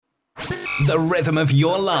The rhythm of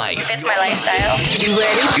your life. It's my lifestyle. You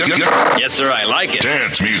ready? Yes, sir, I like it.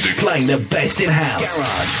 Dance music. Playing the best in house,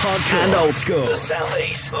 garage, hardcore, and old school. The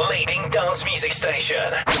Southeast leading dance music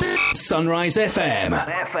station. Sunrise FM.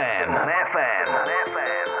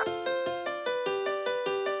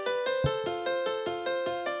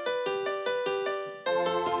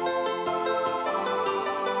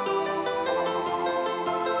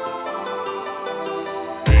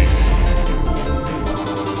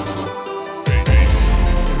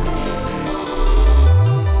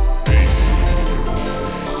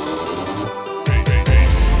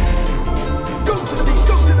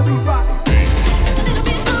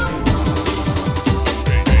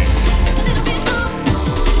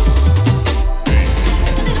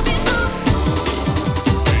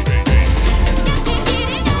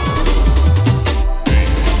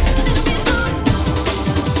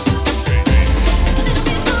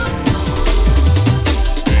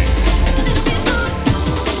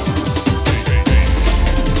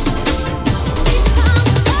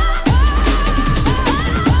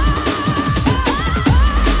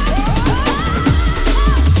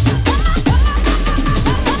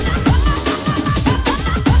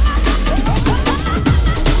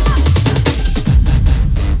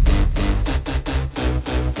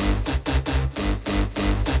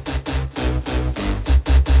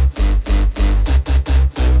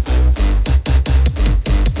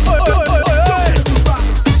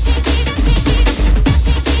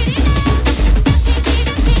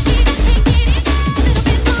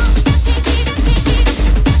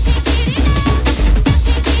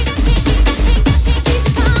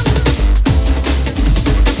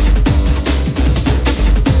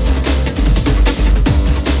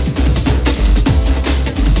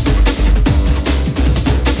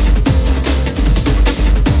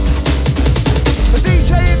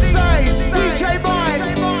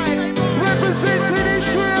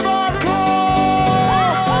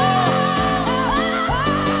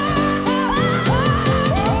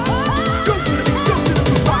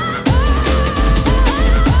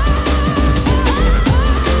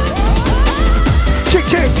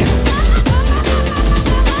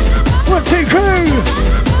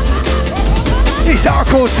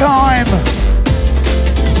 Time.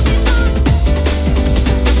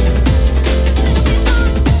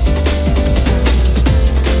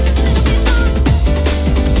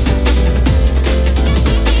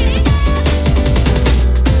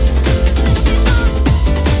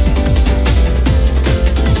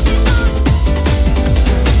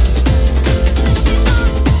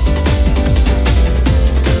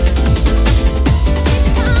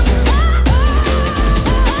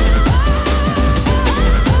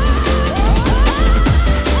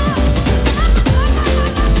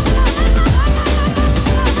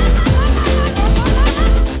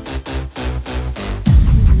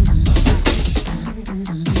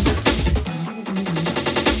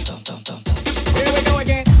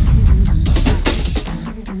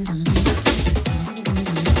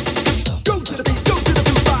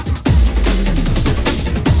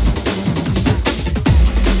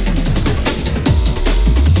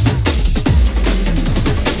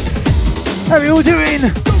 How are you all doing?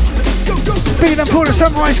 Being a Port of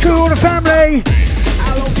Sunrise crew, all the family.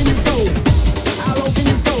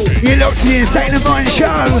 You're locked to the Insane and Mind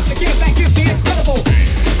show.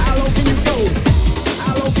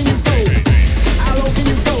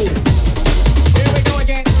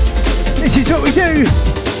 This is what we do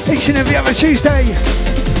each and every other Tuesday.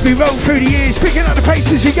 We roll through the years, picking up the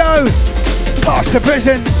pace as we go. Past the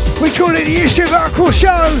present, we call it the History of Hardcore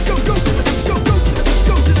Show.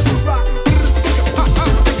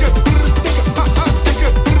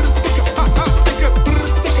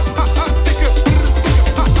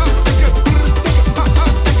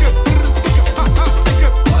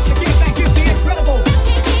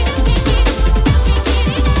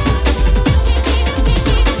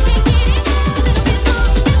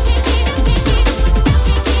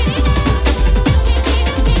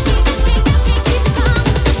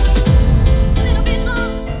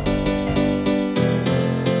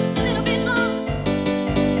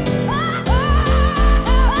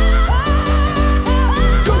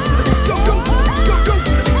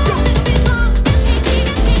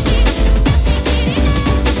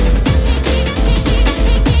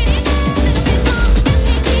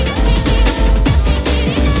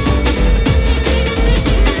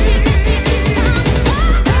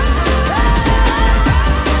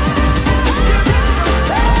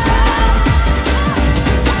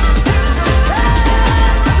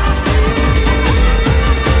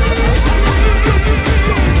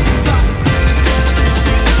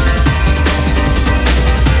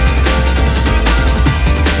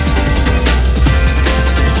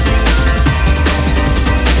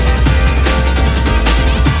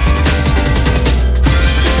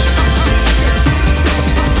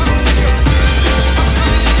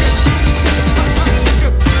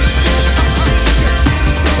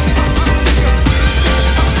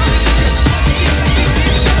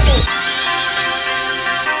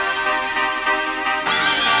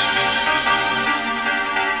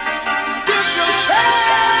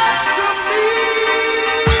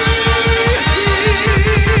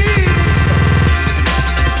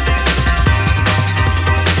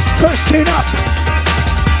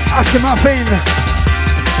 Master Muffin.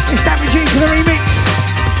 It's Damaging for the remix.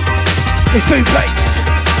 It's Boom Plates.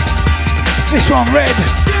 This one, Red.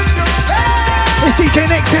 It's DJ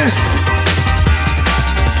Nexus.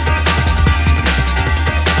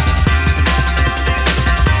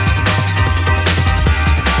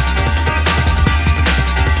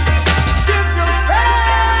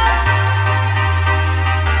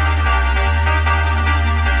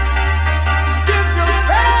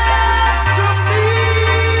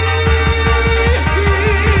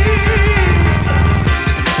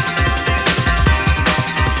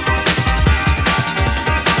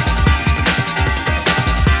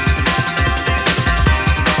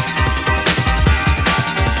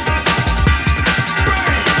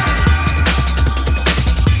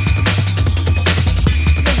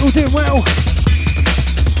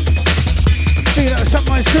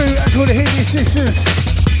 Listeners,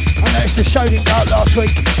 I noticed the show didn't go up last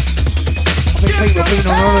week. I think people have been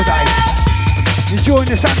on holiday, enjoying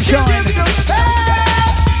the sunshine.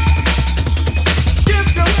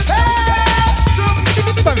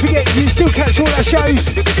 Don't forget, you can still catch all our shows.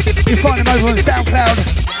 You find them over on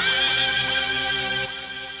SoundCloud.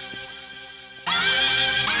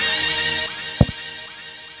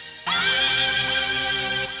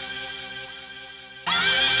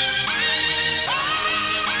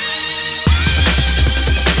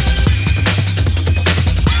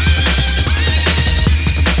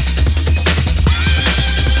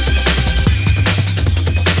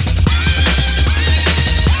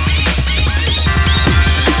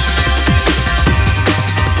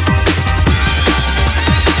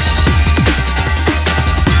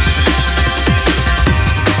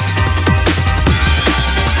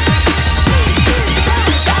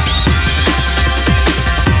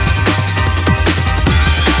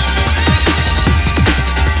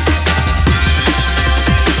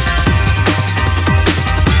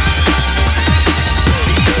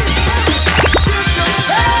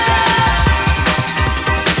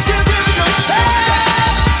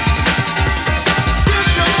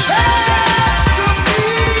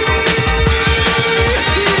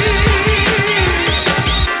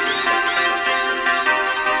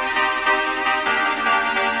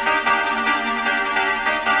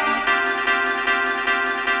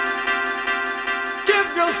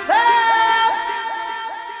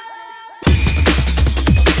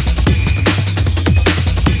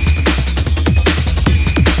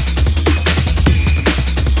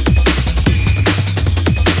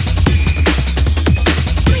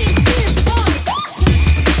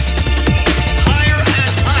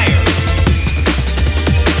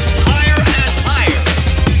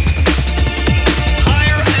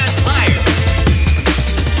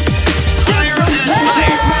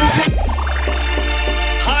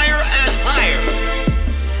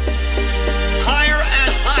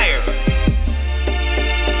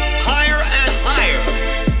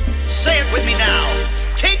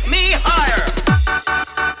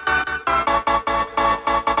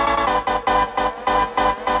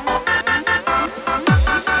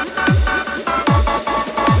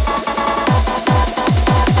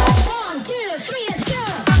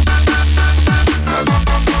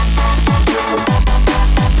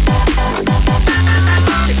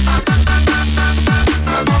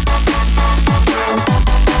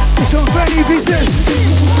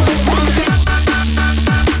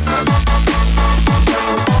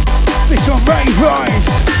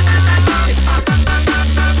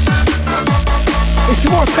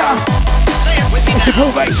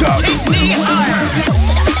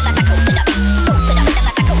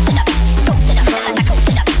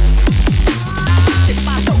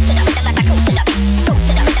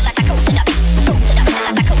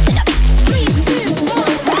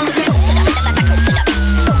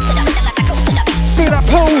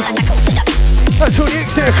 That's all the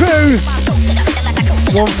Exeter crew.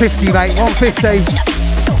 150, mate, 150.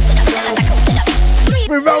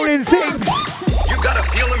 We're rolling things. You've got to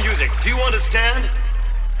feel the music. Do you understand?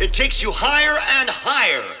 It takes you higher and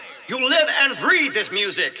higher. You live and breathe this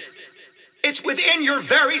music. It's within your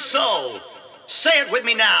very soul. Say it with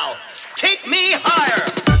me now. Take me higher.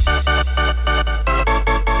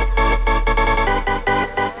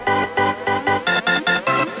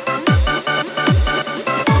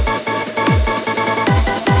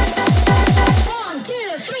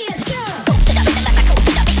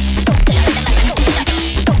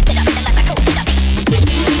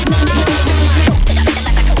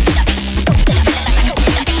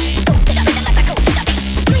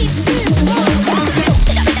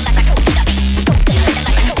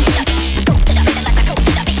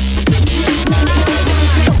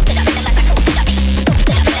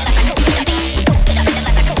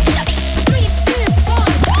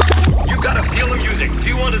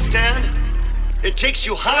 It takes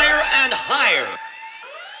you higher and higher.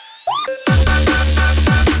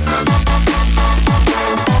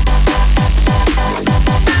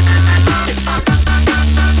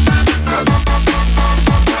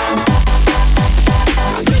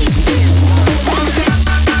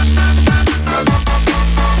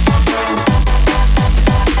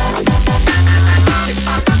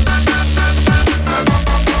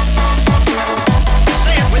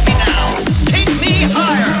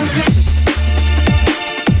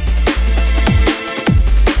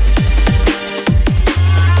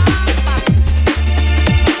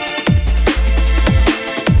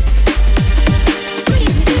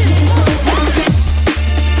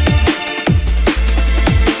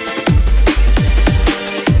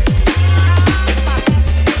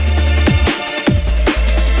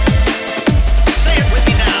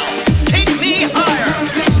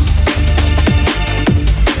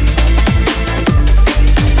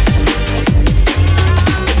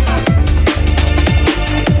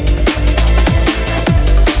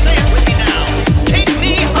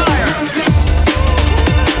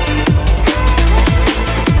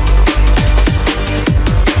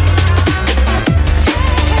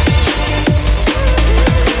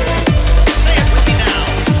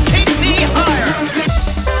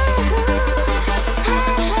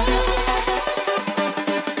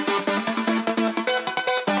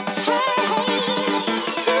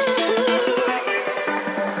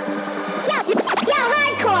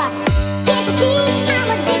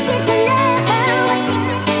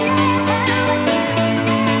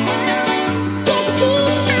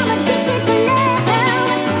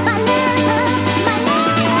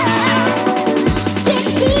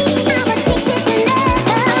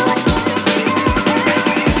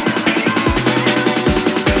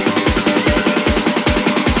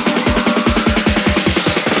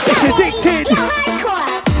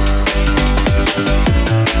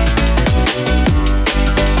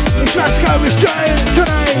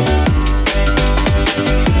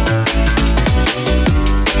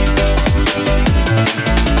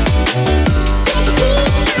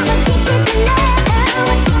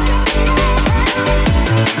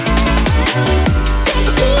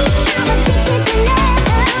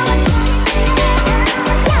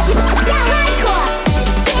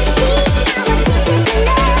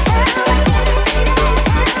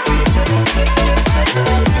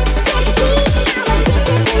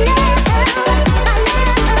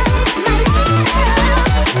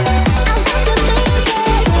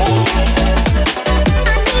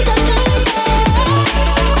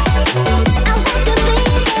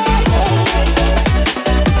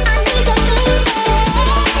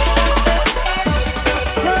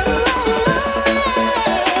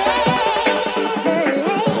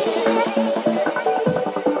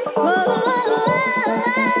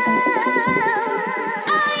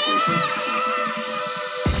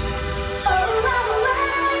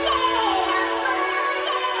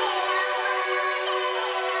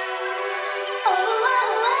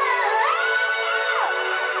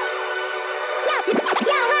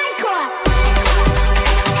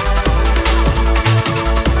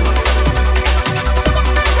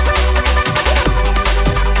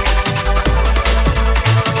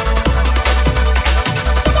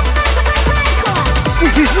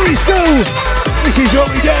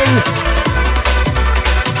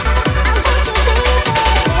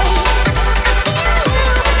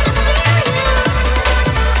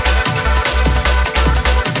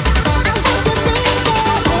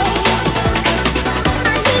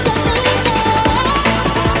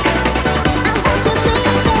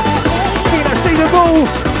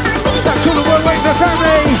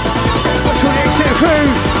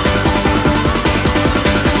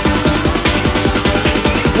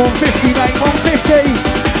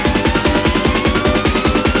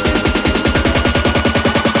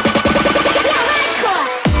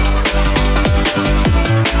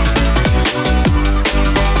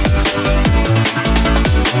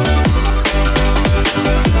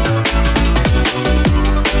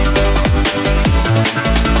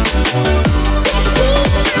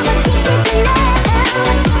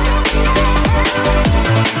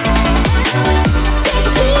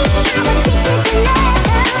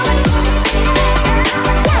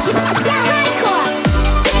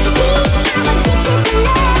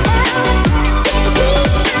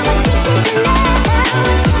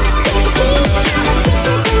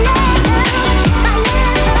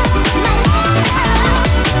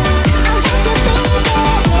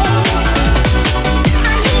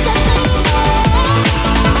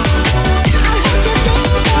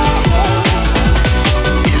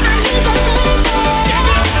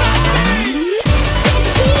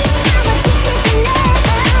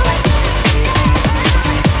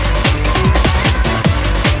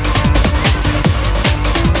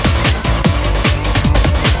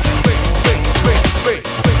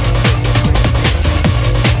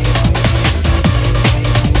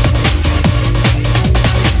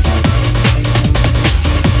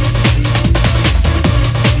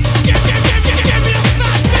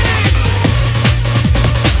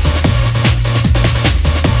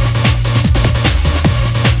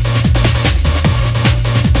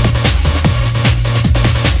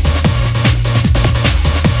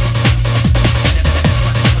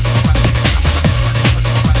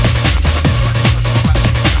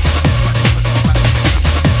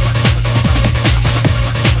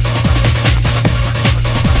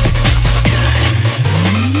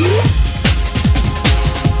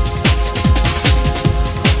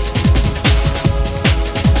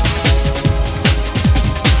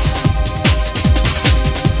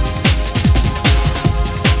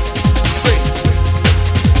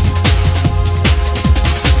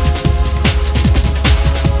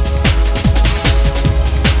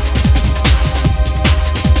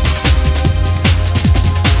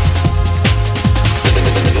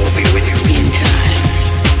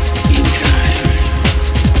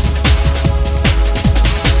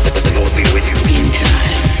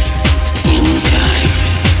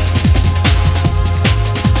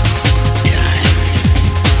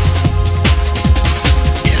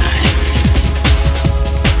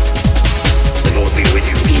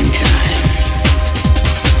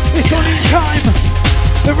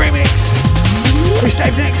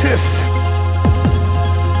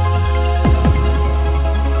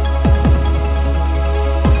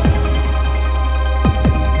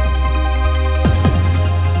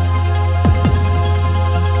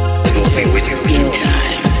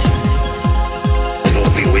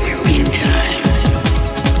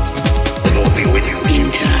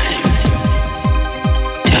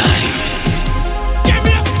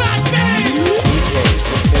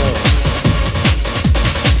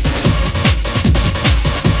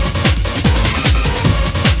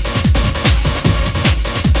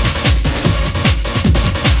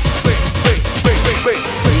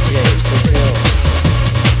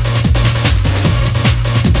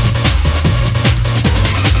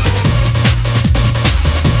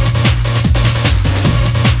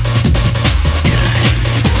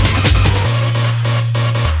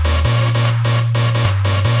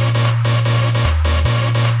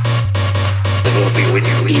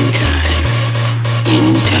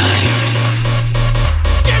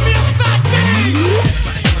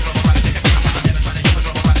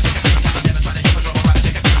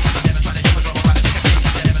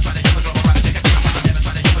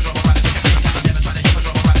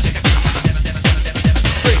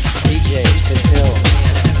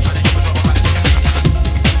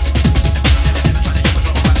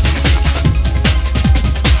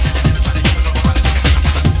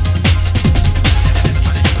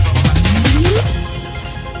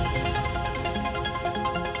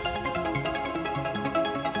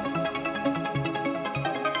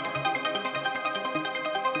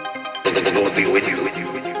 The Lord be with you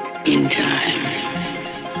in time.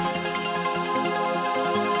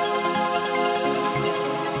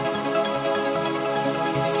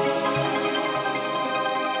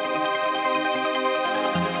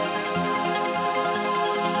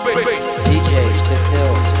 DJs to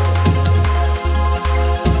pills.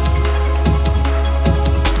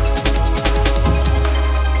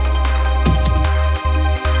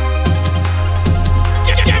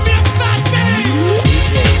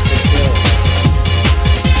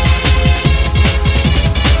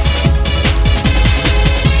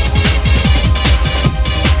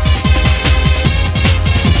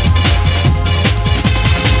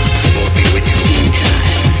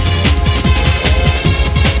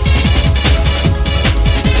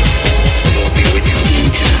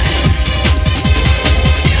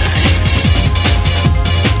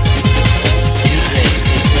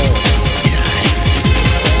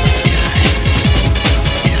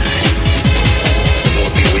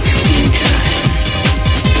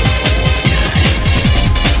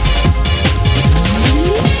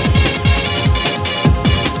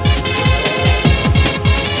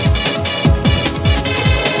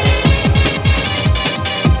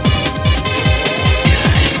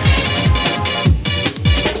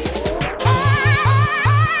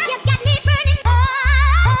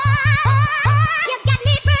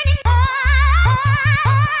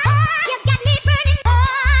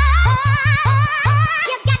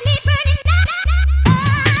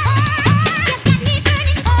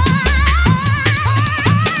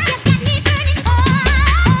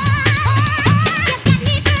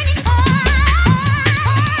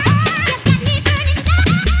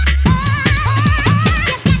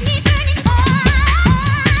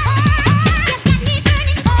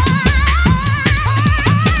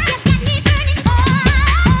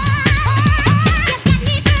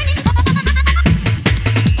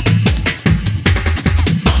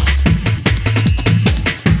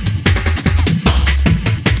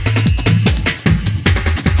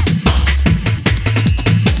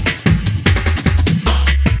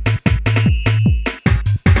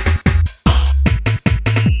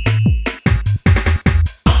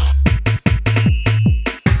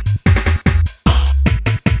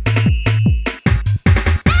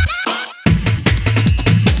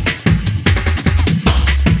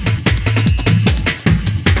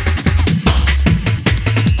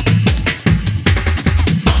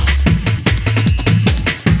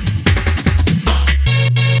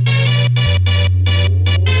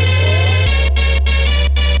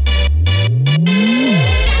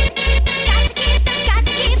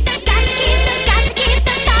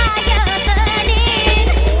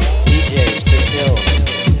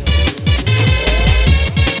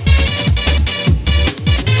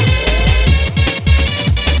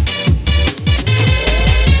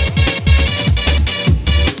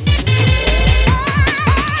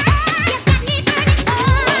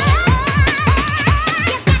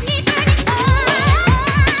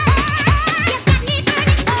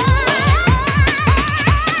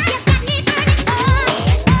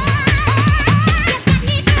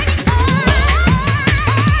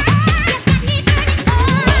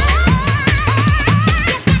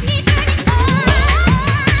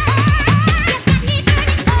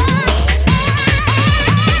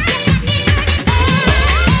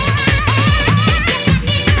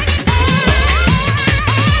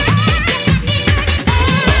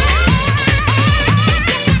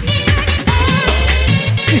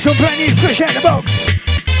 This one brand new, fresh out the box.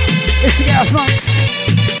 It's the House Monks.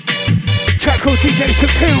 Track called DJ Some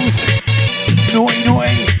Pills. Naughty,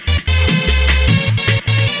 naughty.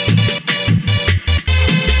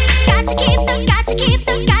 Got to keep the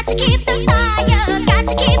fire. Got to keep the fire. Got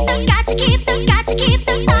to keep the fire. Got to keep the fire. Got to keep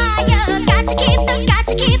the fire. Got to keep the fire burning. Got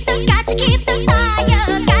to keep the fire. Got to keep the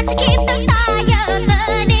fire burning.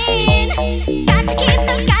 Got to keep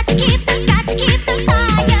the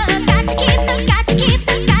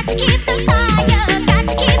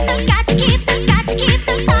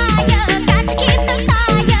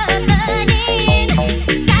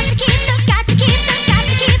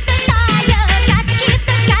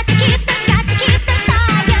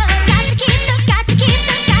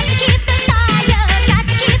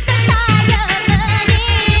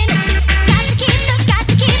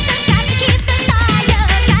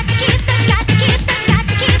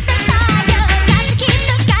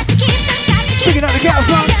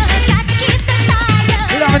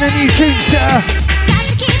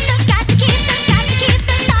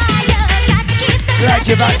Glad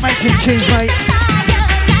you're back making tunes, mate.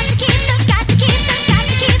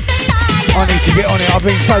 I need to get on it. I've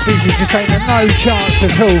been so busy, just ain't no chance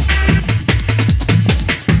at all.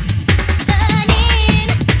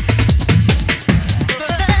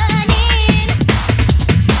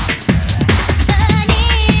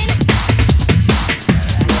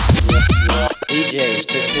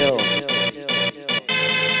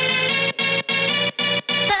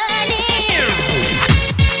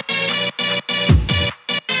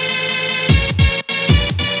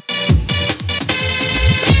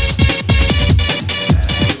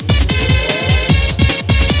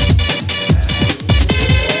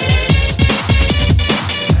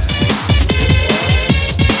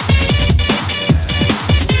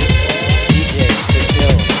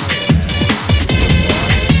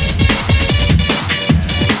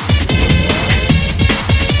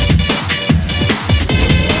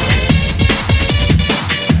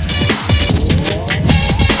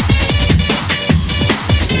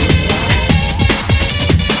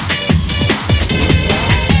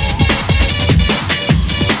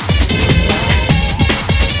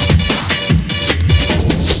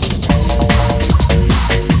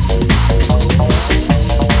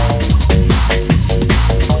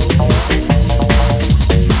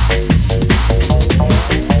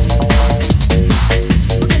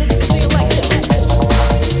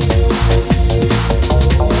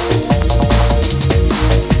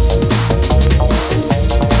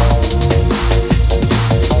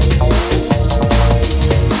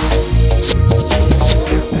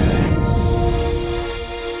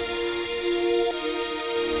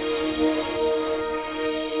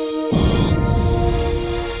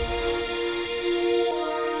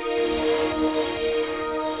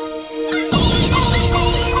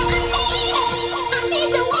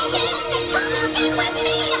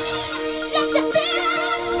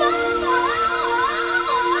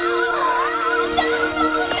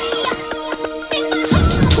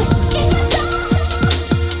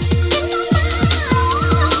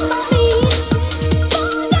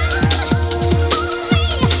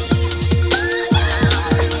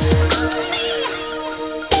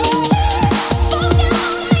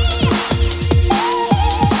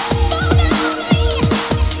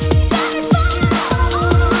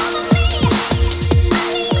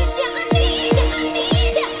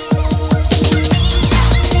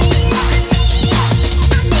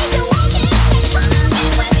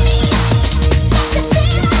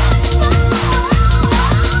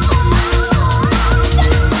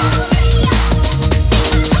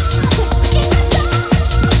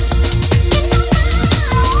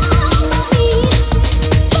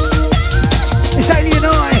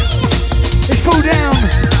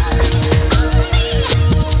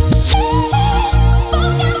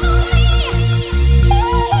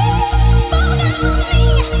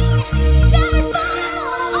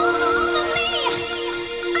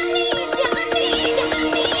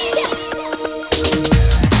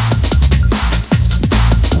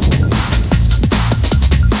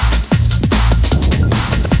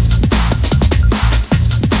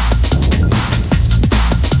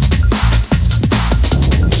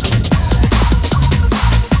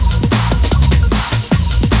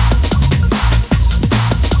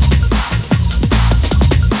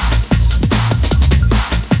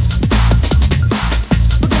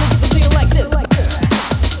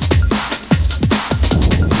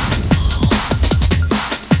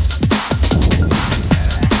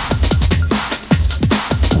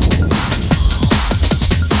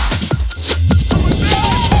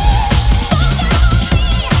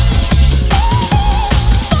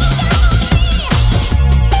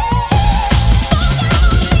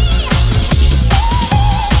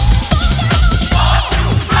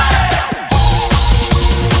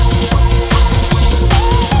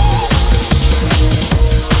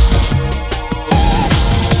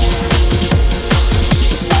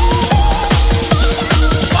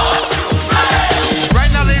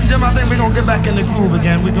 get back in the groove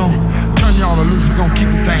again. We're gonna turn y'all loose. We're gonna keep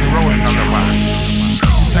the thing rolling a little while. Keep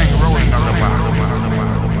the thing rolling a little while.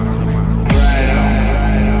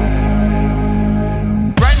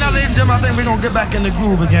 Right now, ladies and gentlemen, I think we're gonna get back in the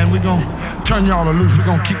groove again. We're gonna turn y'all loose. We're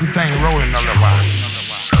gonna keep the thing rolling a little while.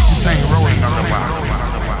 Keep the thing rolling a little while.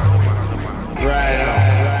 Right on.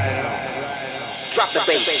 Drop the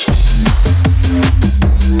bass.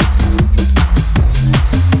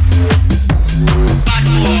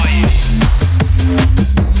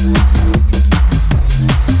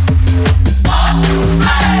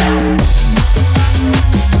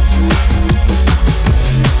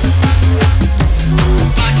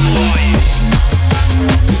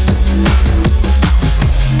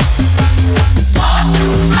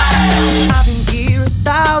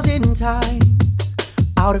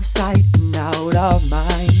 Out of sight and out of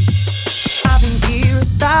mind. I've been here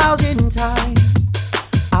 1,000 times.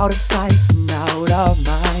 Out of sight and out of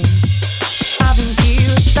mind. I've been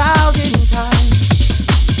here 1,000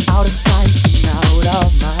 times. Out of sight and out of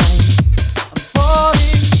mind. I'm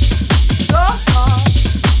falling so hard.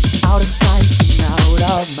 Out of sight and out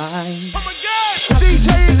of mind. Oh my God! How could you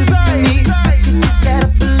do this to me? How could you get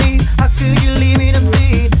up and leave? How could you leave me to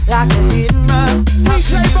bleed like a hit and run? How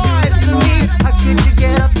could you do this to me? How could you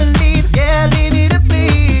get up and leave? Yeah, leave me to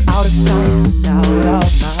bleed. Out of sight and out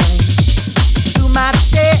of mind. You might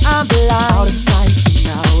say I'm blind. Out of sight and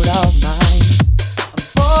out of mind. I'm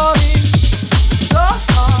falling so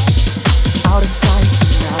hard. Out of sight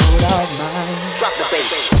and out of mind. Drop the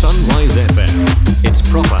bass. Sunrise FM. It's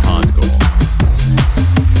proper hardcore.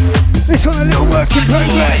 This one a little work in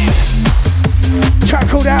progress. Track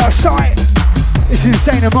called Out of Sight. This is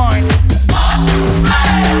Insane of Mine.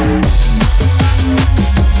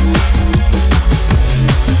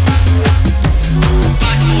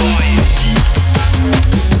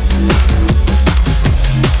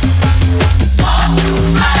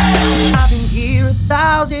 I've been here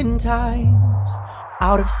 1,000 times.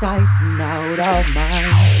 Out of sight and out of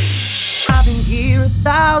mind. I've been here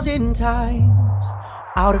 1,000 times.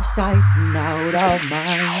 Out of sight and out of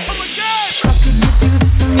mind. Oh my God! How could you do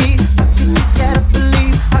this to me? How could you get up and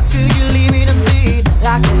leave? How could you leave me to bleed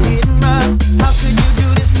like a hit and run? How could you do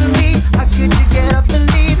this to me? How could you get up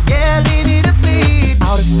and leave? Yeah, leave me to bleed.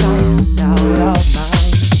 Out of sight and out of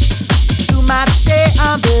mind. You might say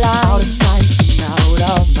I'm blind. Out of sight and out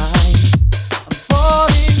of mind. I'm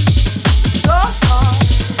falling so hard.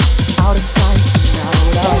 Out of sight and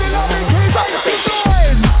out of mind. Drop the bass.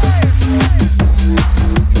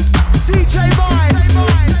 DJ Mine.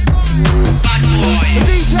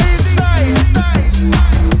 DJ Insane.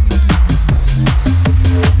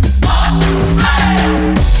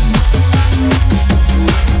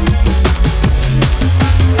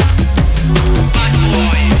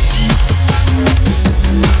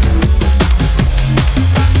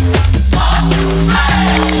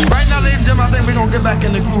 Right now, ladies and gentlemen, I think we're gonna get back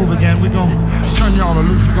in the groove again. We're gonna turn y'all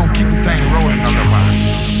loose. We're gonna keep the thing rolling a little while.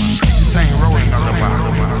 Keep the thing rolling a little while.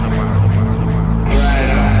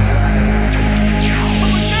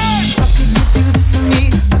 How could you do this to me?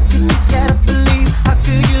 How could you get up and leave? How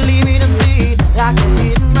could you leave me to bleed like a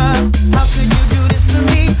hit and run? How could you do this to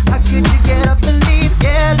me? How could you get up and leave?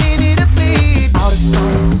 Yeah, leave me to bleed. Out of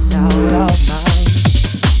sight and out of mind.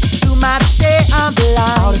 You might say I'm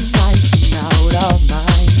blind. Out of sight and out of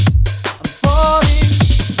mind. I'm falling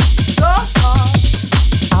so hard.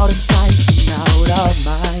 Out of sight and out of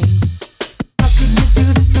mind. How could you do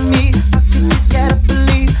this to me? How could you get up and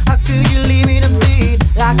leave? How could you leave me to bleed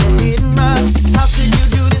like a hit and run? How could you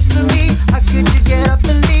do this to me? How could you get up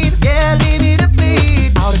and leave? Yeah, leave me to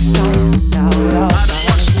bleed. Out of sight and out of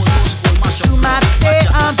mind. You might say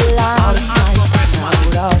I'm blind. Out of sight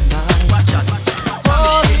and out of mind.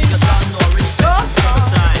 Falling so hard.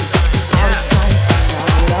 Out of sight and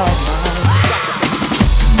out of mind.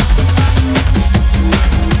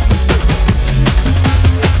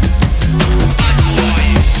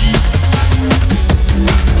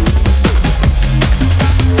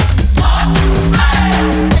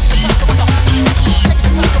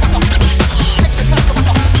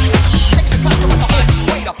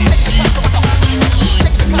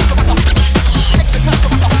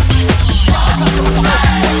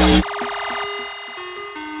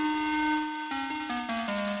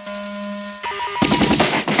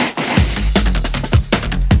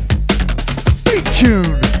 Big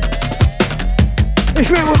tune. It's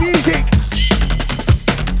real music.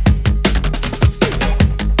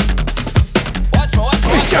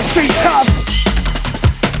 It's just street tough.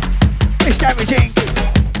 It's damaging.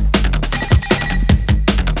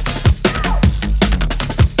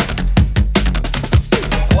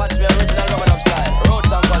 Watch me original Roman style.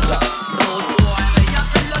 Roots and culture.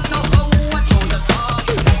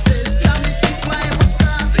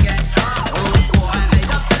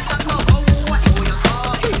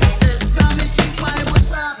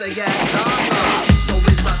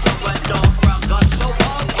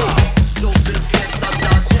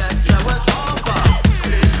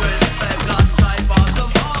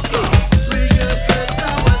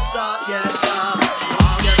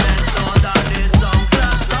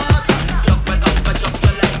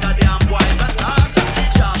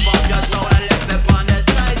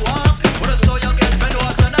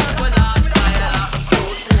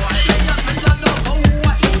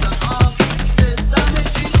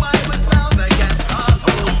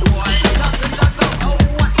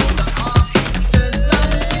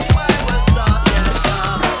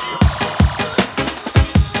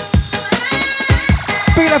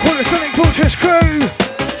 out for the Sonic Fortress crew.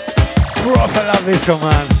 Proper love this one,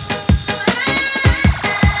 man.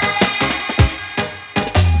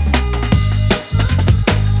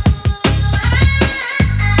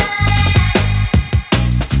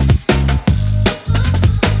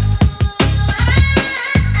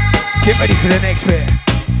 Get ready for the next bit.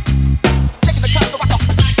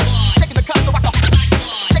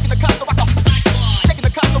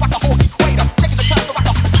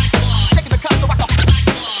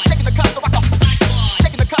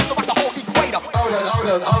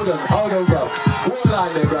 Hold on, bro. One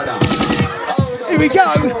line there, brother. Here we go.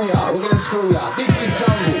 We're gonna school ya. This is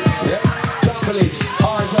jungle. Yeah? Jungle is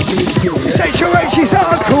our jungle is school. It's HOH's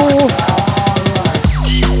hardcore.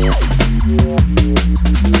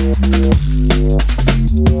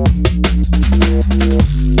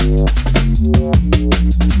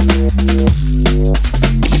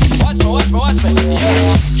 Watch me.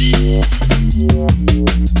 Yes.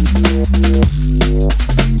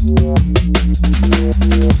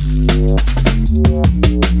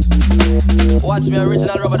 Watch me,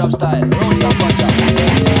 original rub-a-dub style. Roots and culture.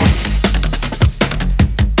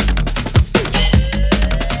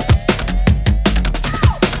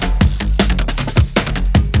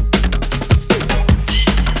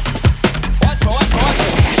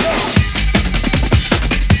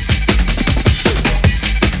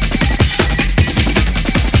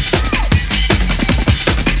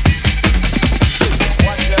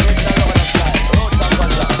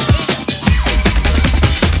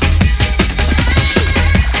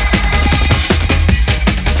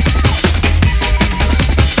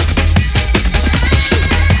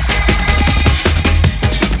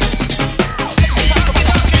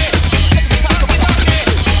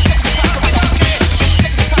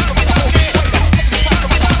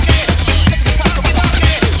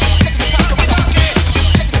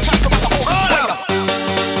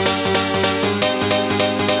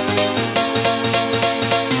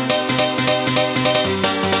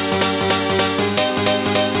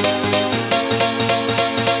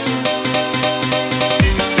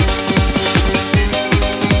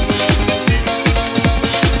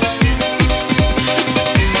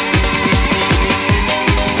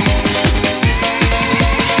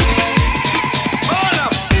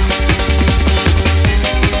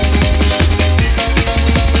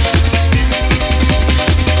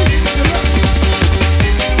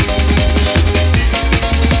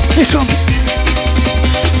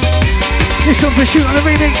 This one Pursuit on the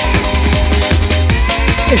remix.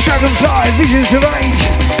 It's Dragonfly, Visions of Age.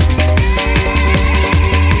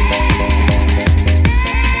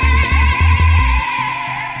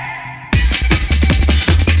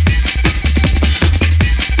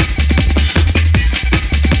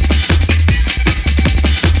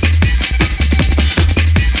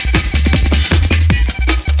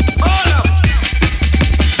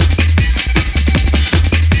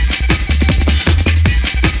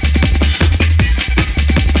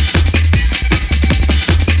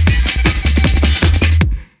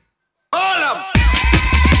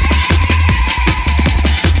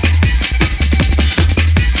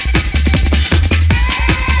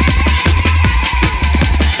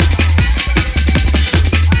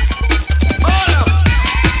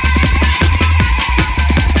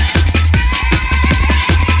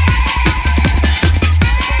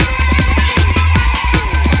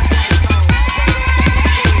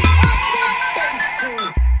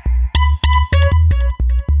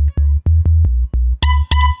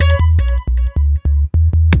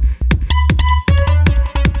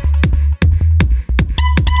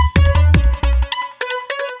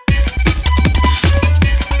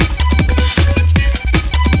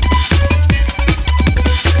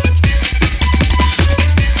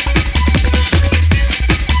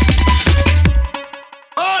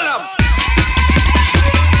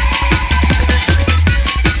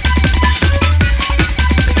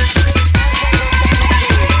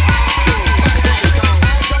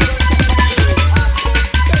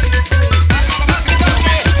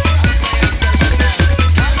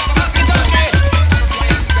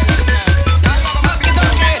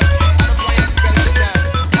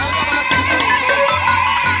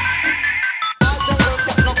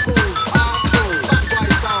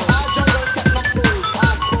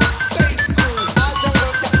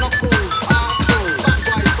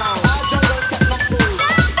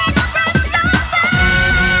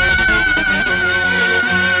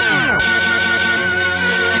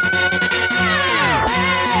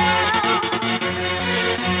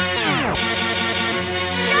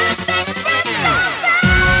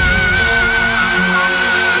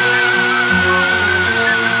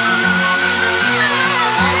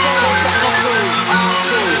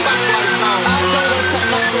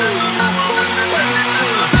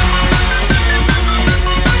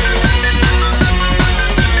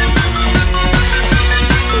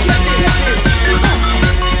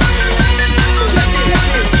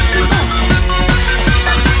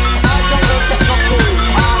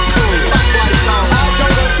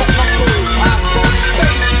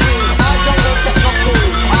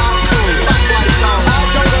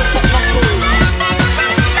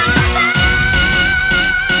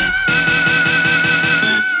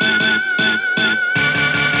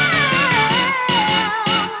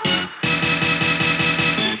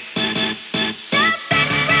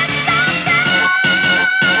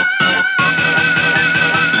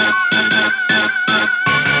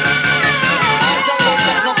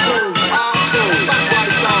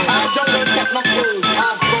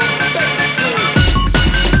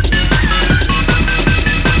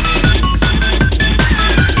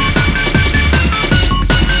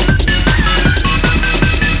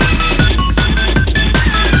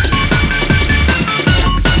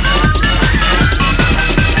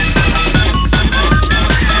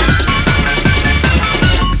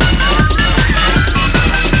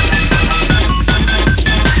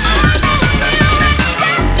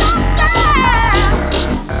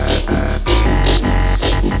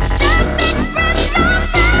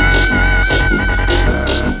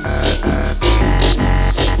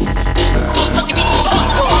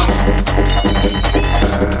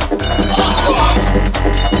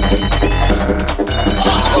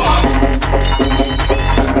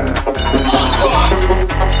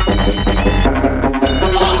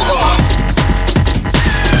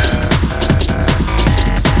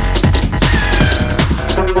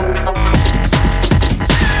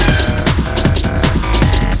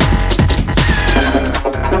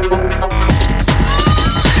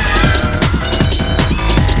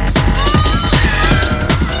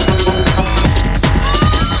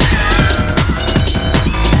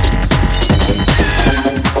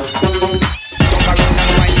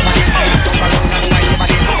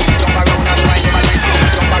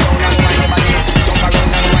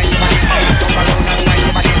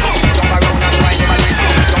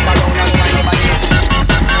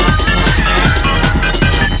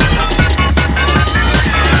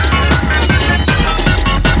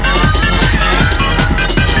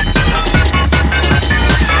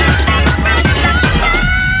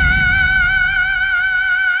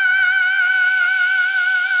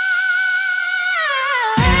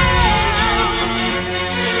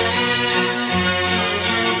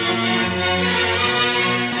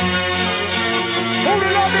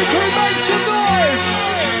 crew, make some noise!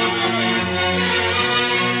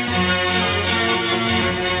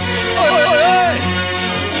 Oi, oi, oi!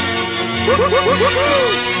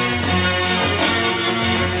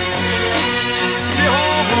 C'est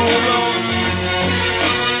en blanc.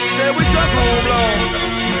 C'est oui, c'est en blanc.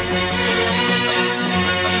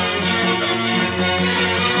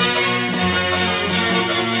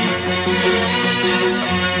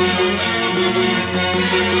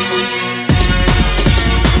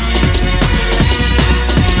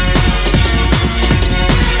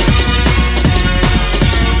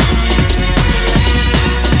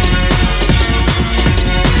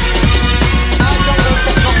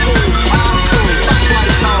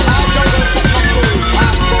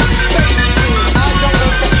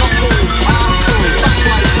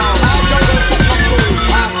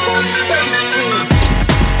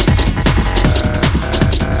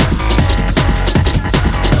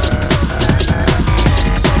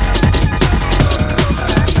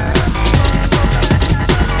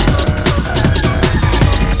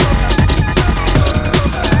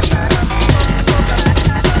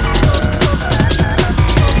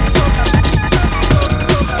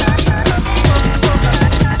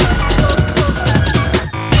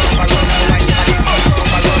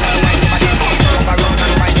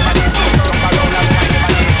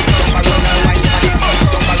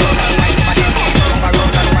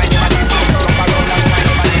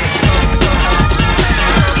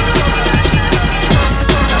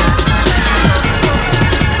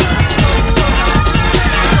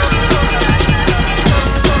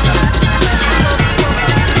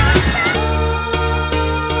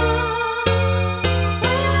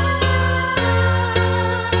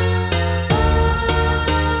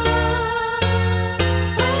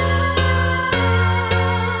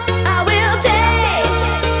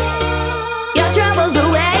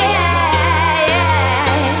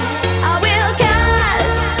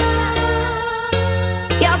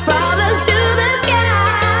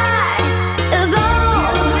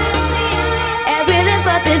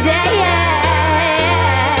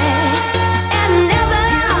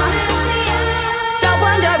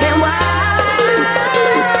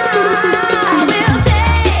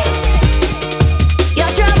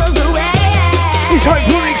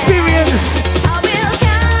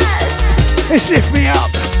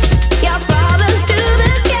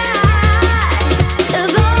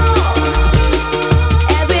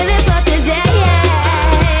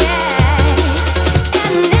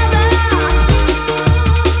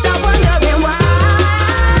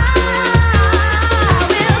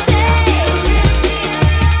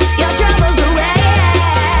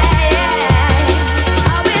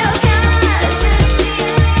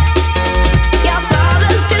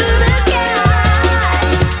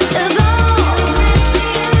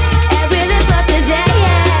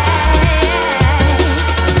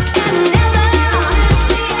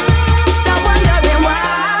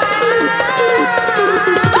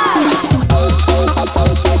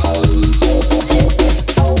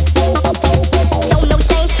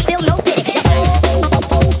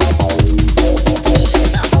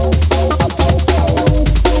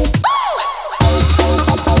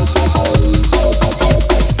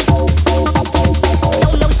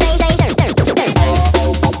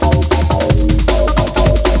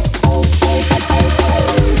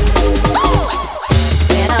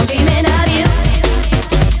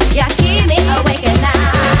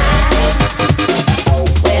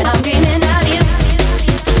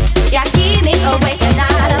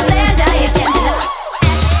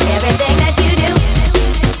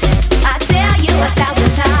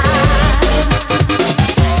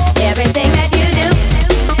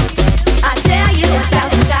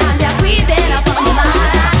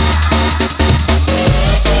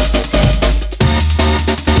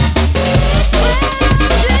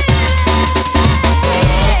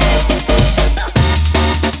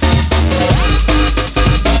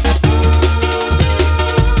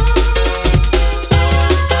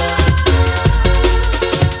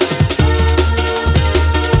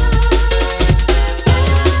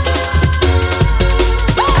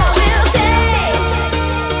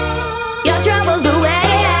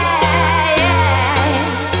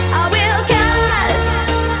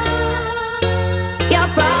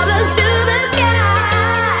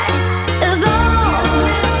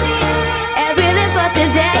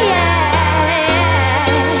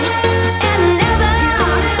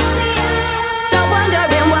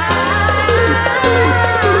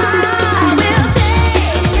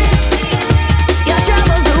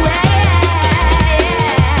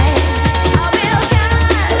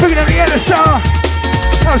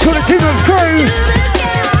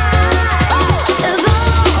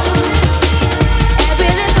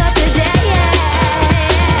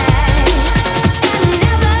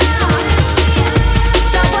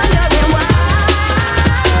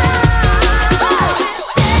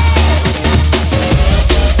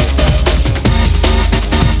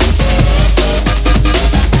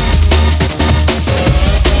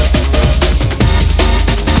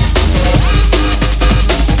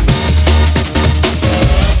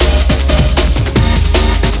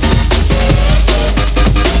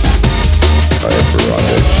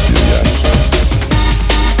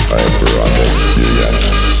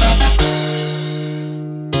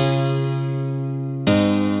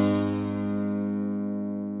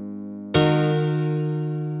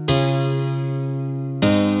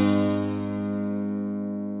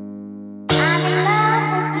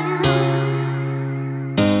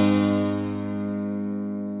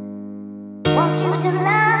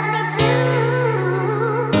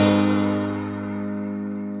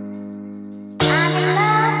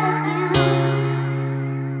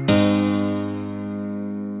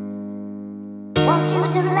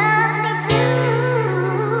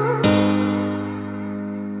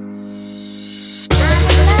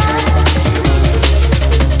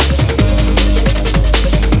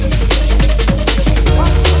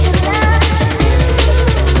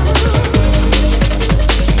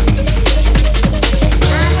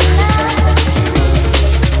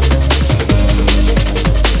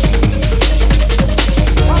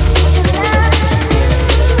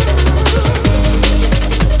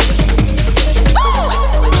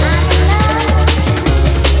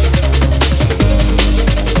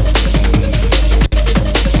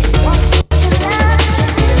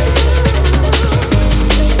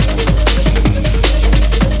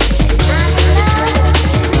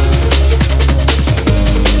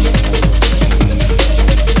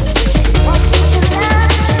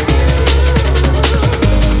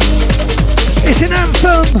 Nation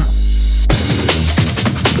Anthem.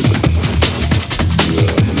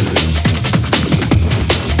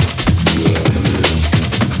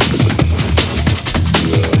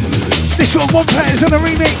 This one players on a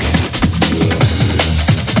remix.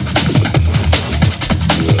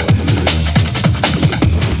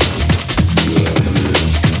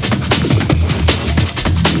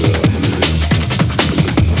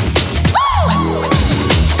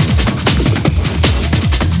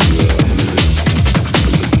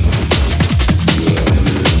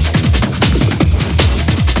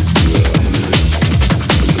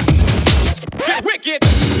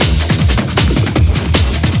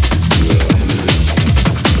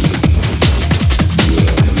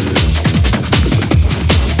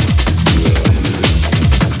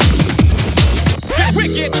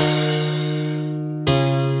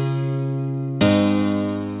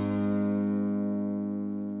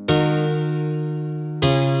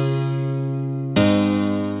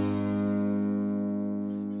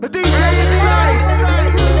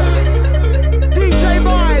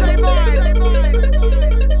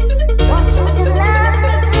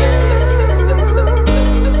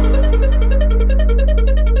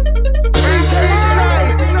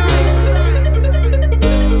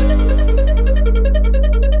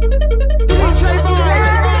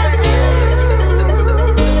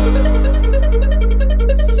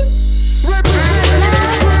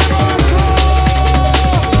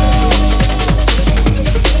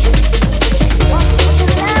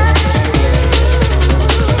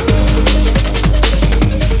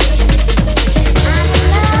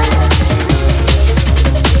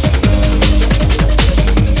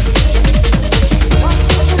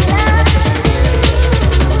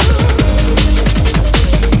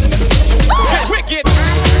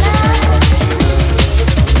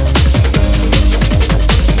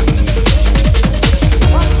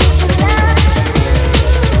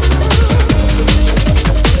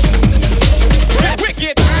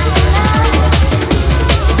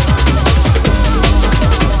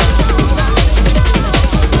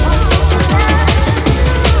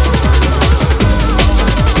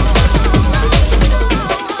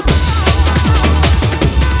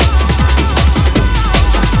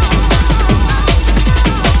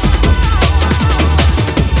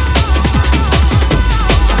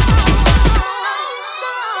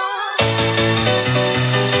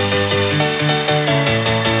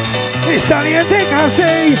 Sunny and Dick, I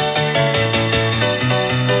see.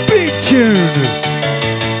 Big tune.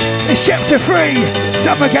 It's chapter 3,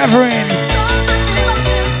 Summer Gathering.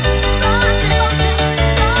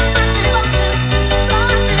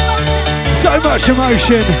 So much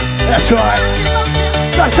emotion. That's right.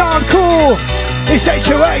 That's hardcore. It's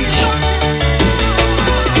HOH.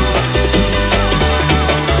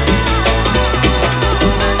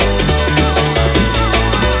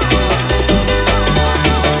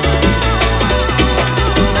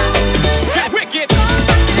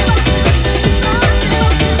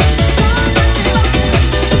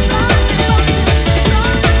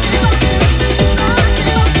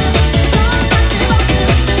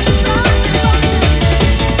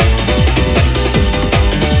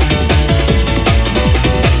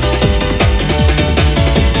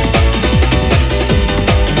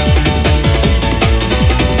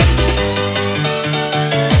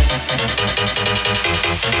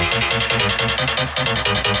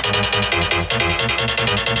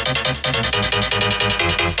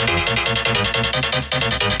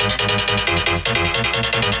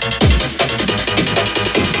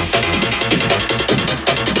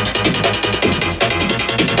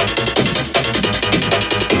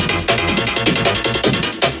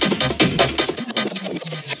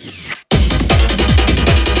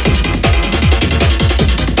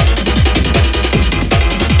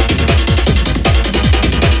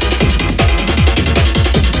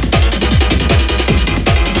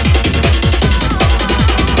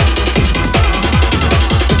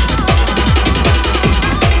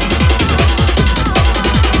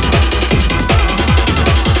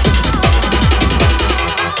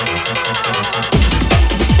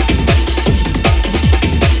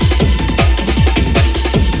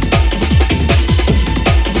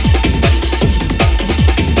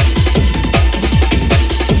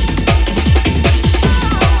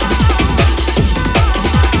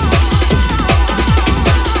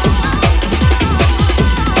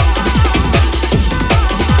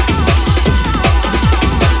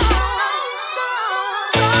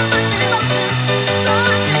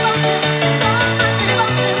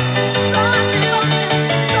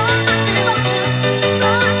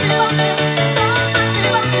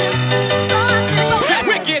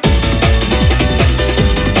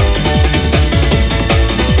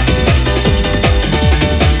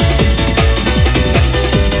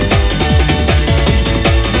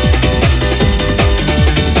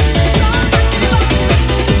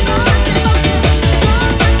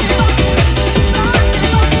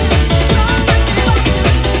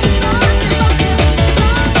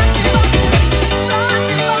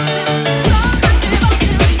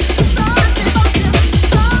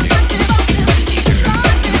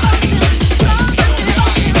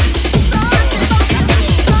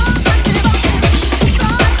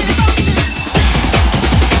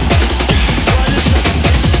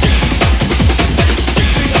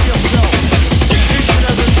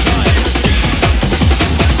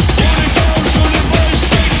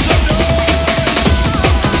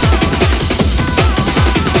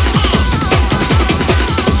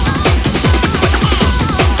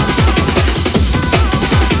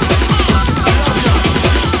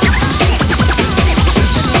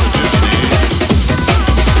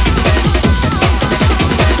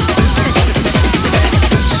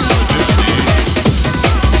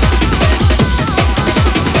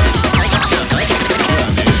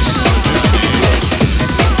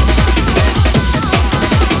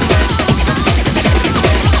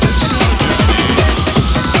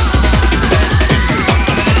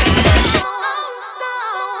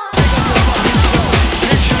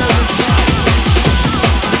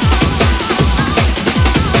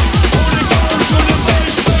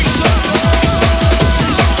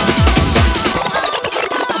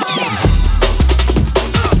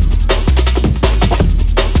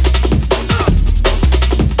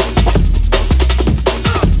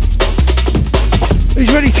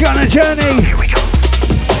 ready to go on a journey. Here we go.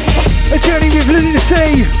 A journey with Lily the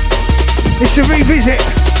Sea. It's a revisit.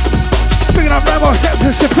 Bringing up Ramos out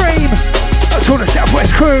to Supreme. Up to all the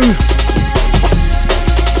Southwest crew.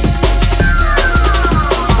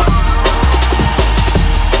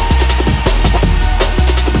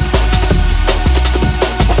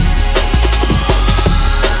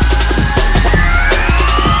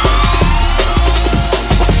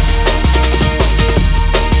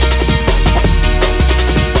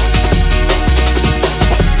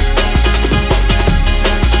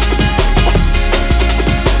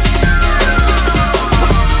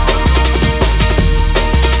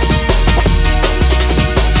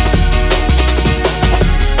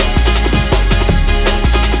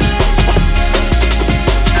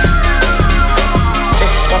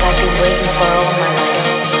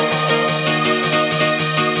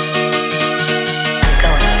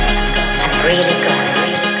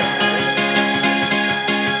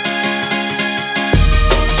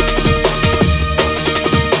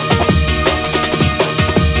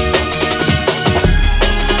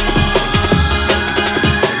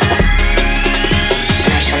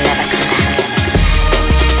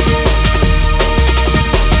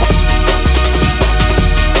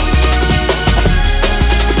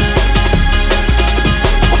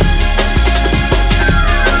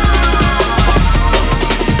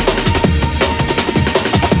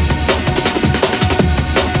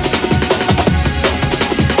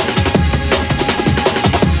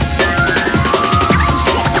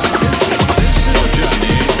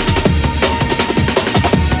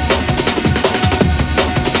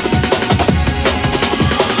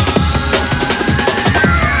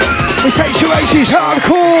 She's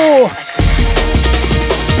hardcore.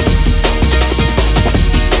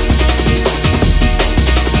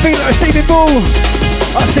 Feel like Stephen Bull.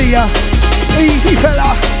 I see ya. Easy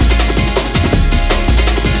fella.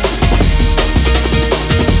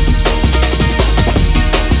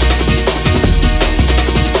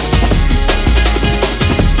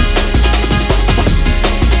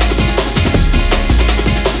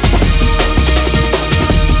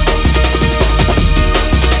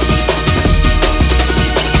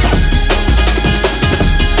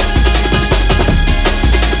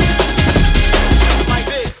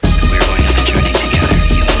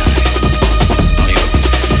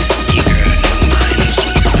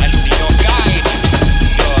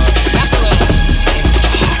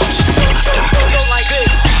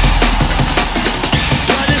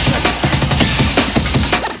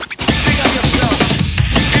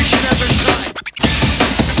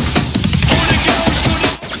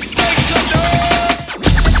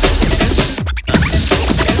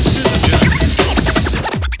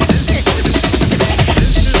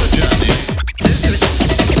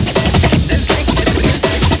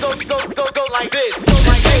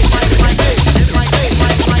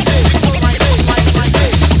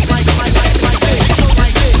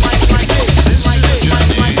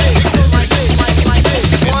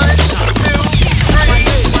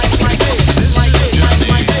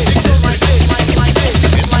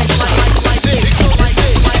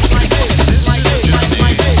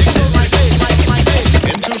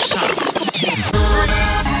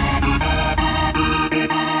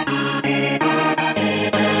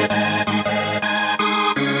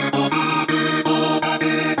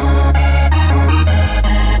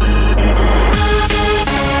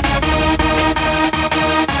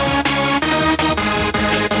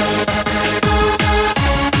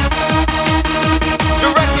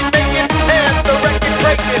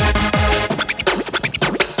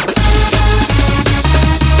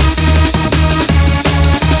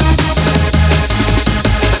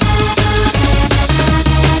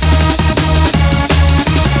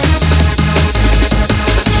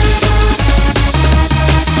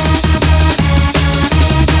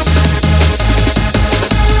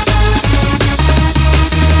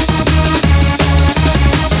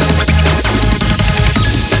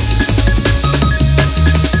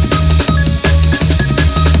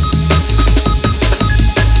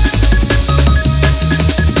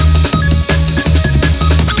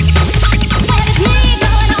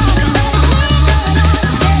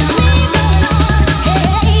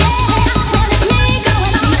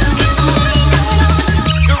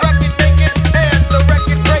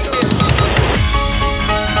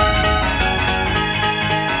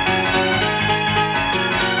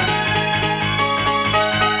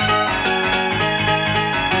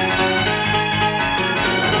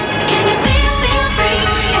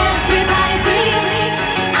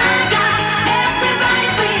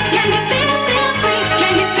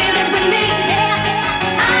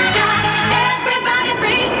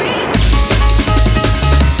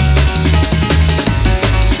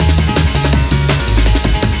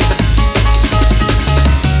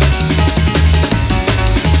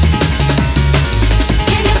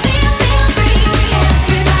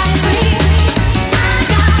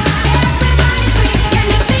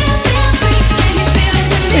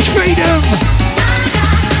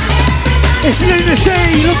 the C,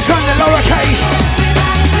 looks like the lowercase.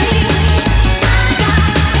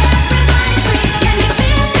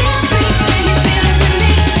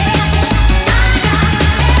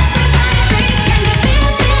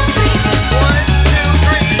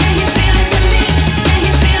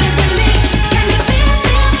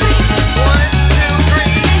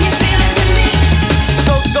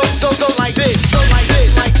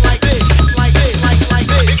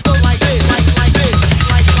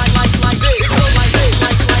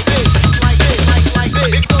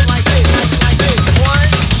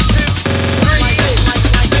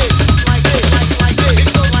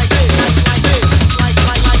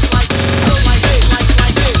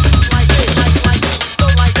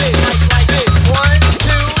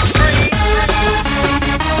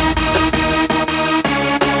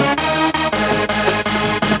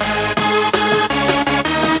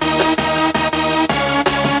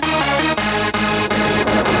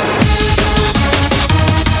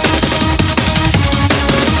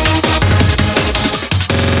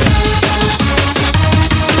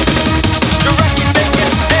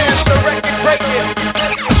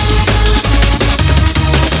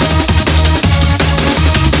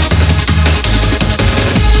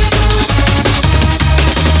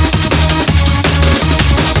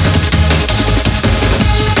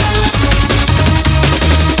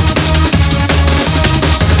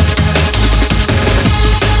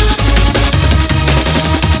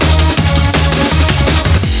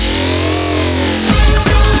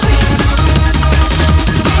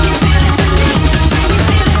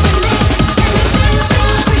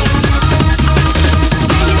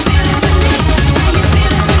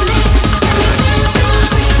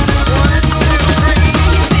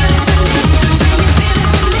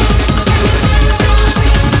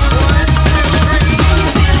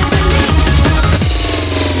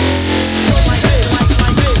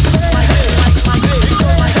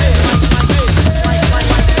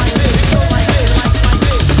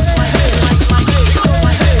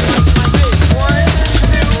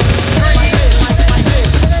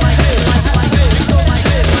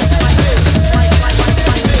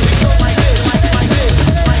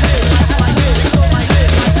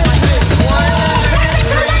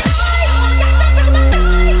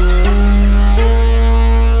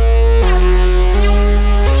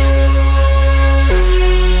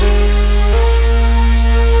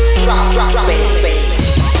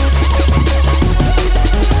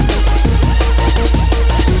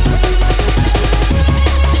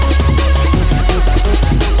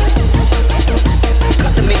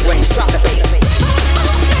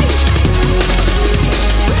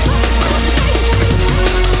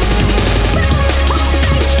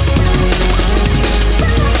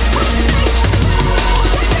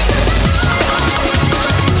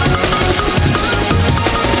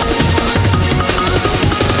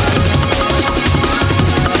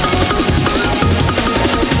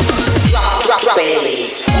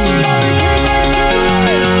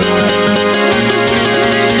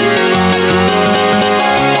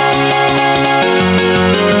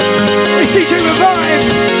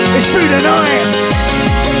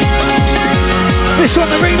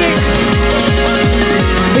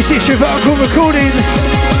 Vertical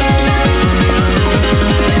Recordings.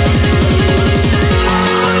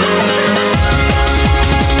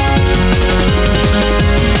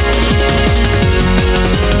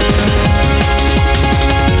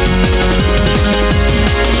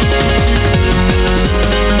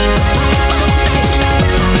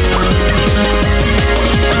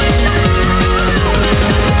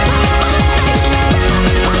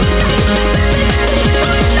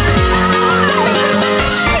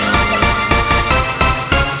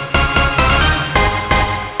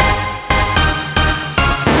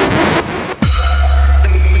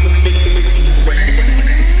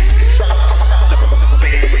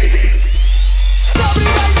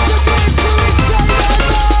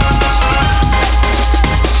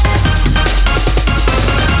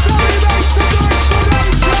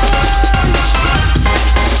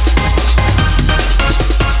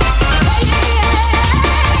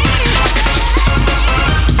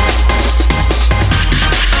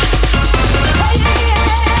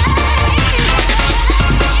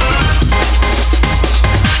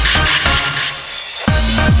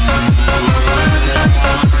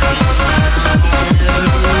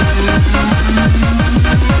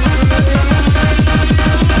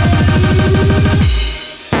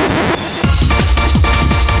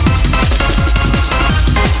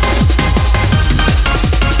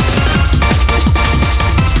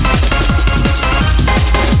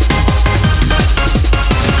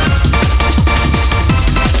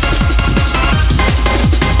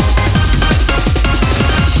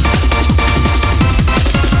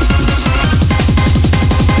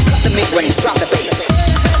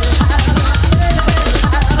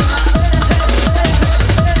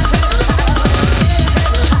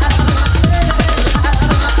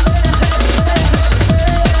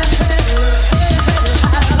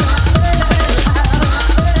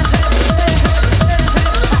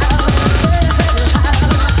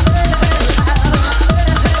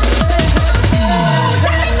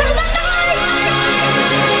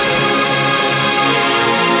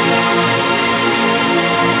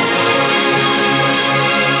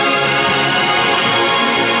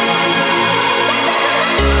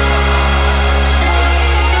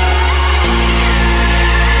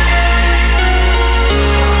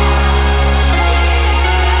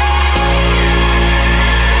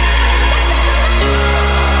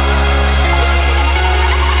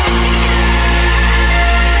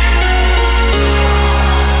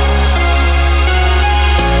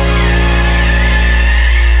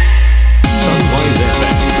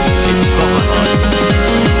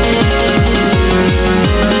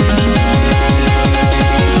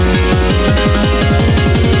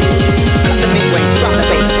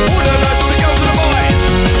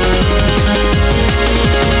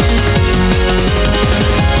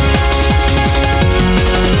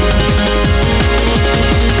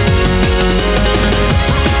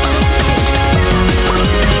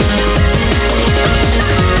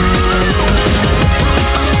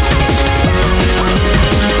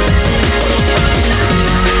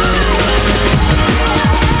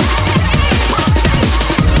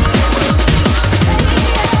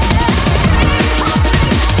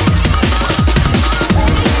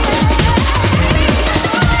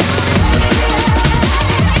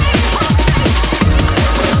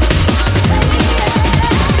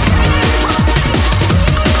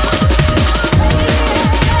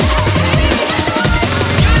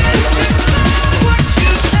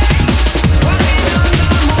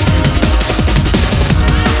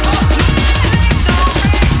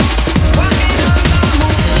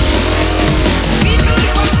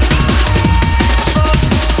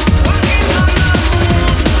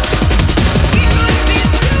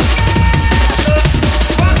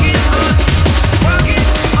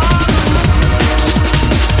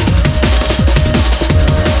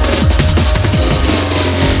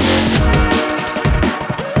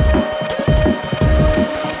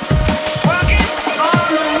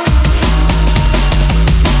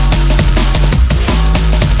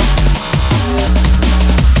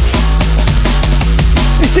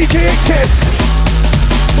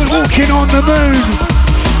 Walking on the moon.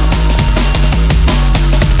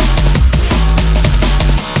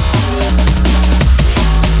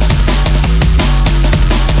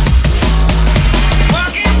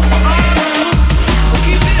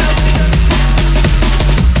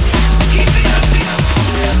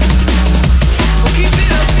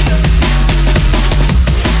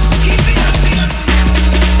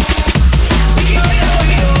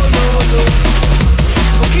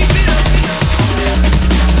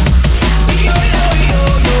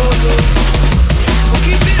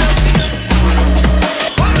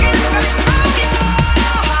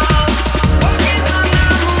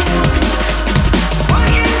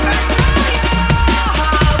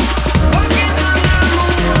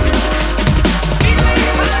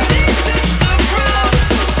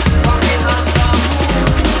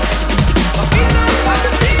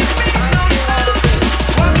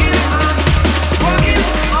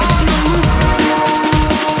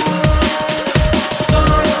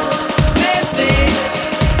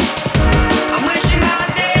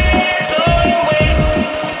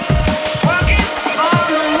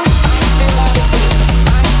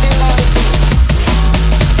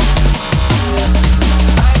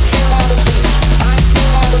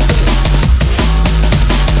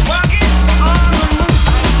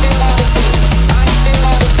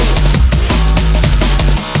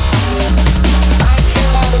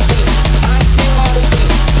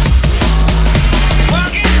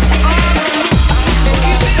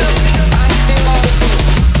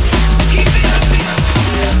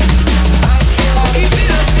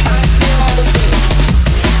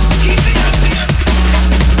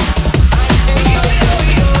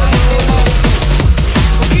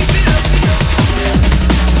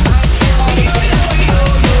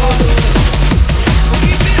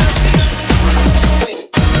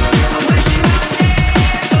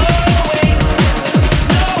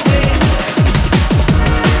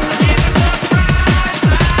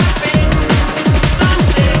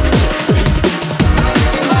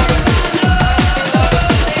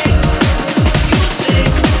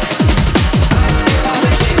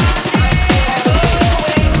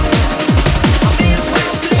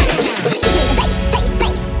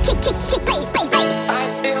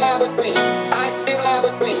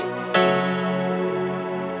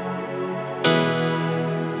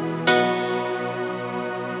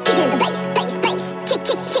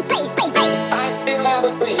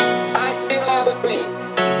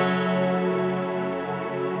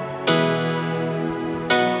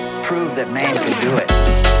 Prove that man can do it.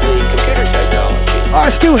 The computer technology. I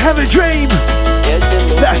still have a dream.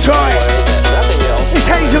 That's right. It's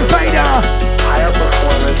Hazen Vader. Higher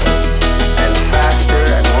performance and faster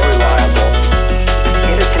and more reliable.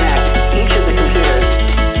 Interconnect each of the computers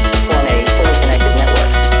on a fully connected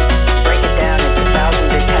network. Break it down into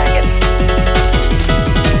 1,000-bit packets.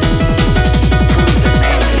 Prove that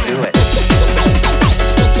man can do it.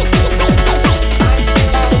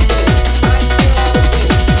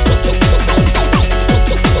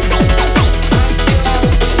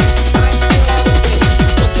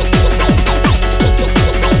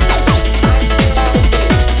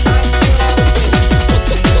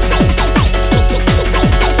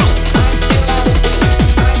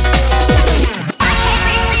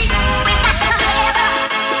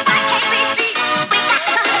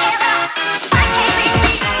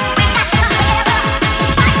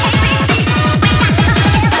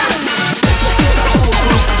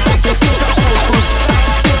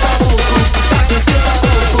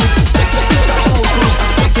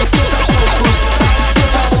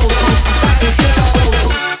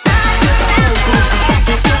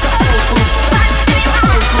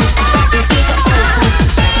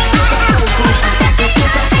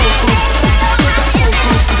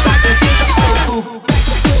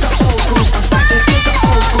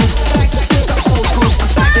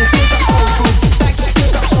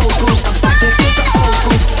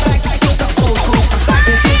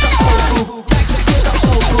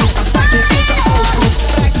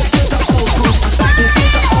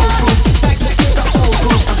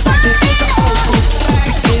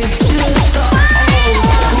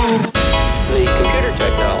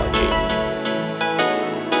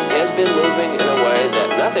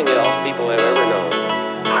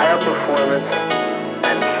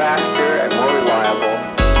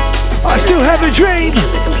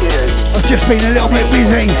 Been a little bit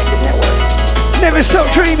busy. Never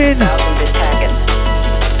stop dreaming.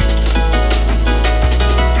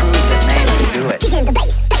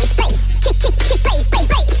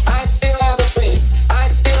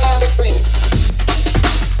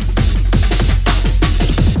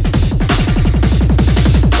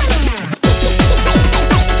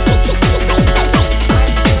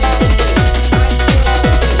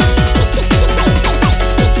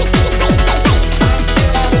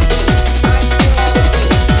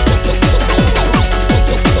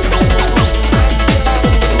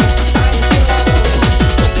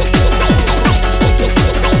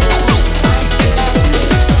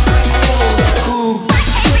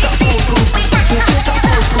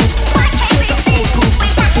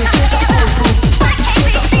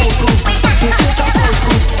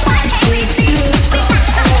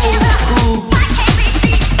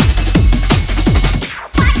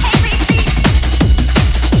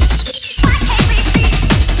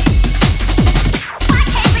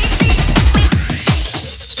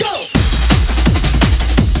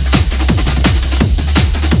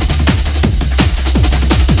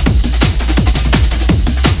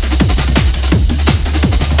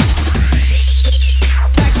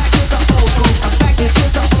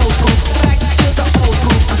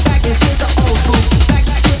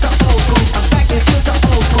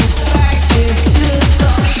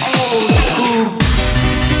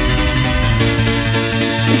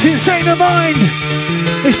 this Insane of Mind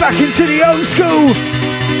is back into the old school.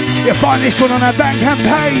 You'll find this one on our Bandcamp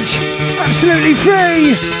page, absolutely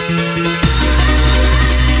free.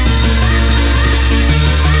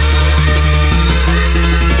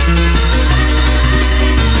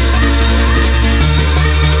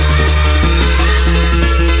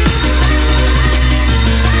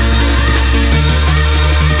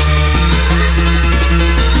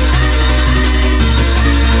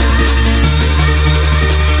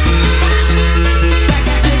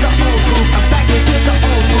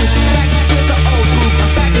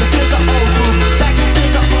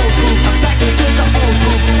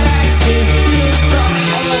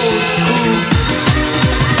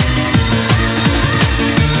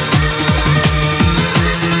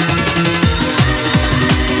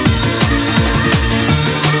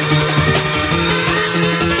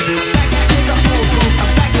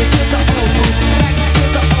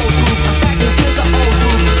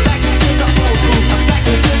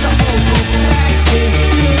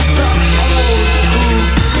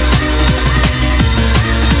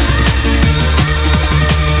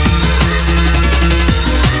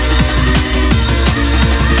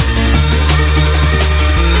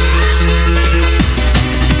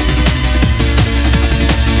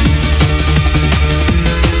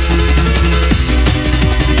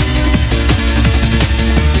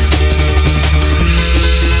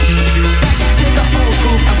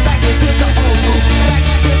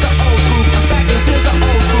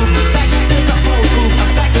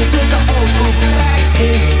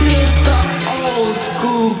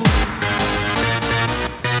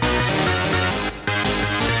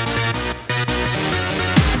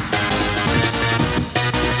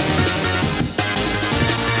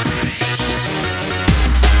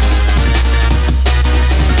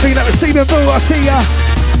 I see ya.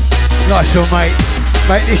 Nice one, mate.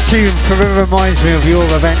 Mate, this tune forever reminds me of your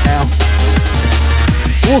event now.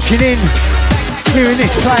 Walking in, hearing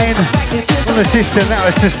this playing on the system, that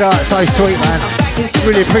was just so sweet, man.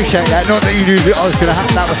 Really appreciate that. Not that you knew that was going to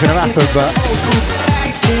happen, but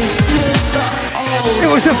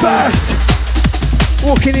it was a first.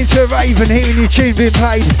 Walking into a rave and hearing your tune being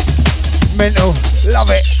played. Mental.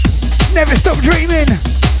 Love it. Never stop dreaming.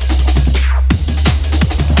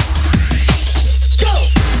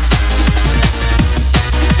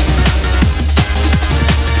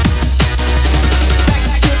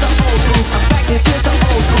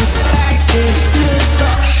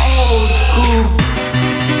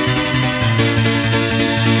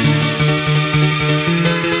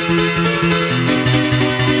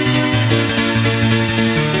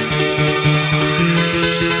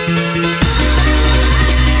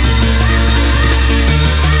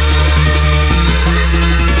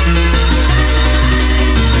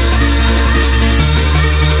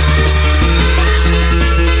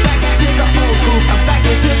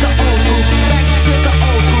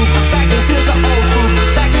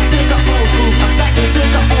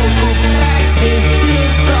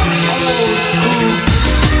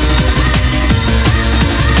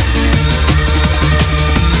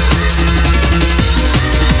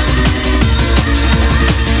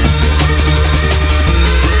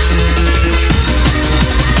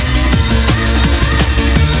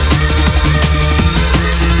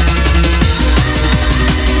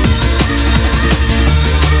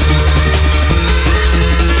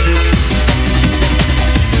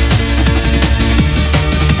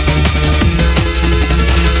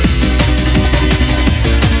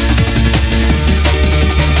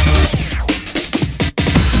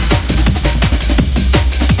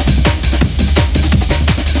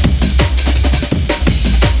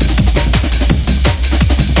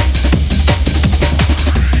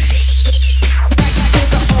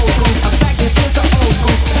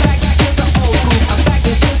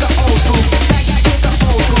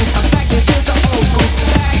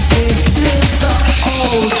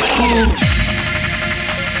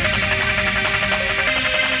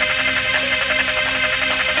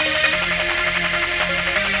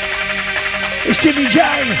 It's Jimmy J.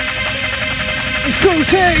 It's Cool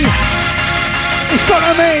T. It's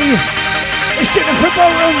Follow Me. It's Jennifer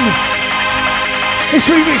Bolton. It's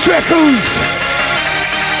Remix Records.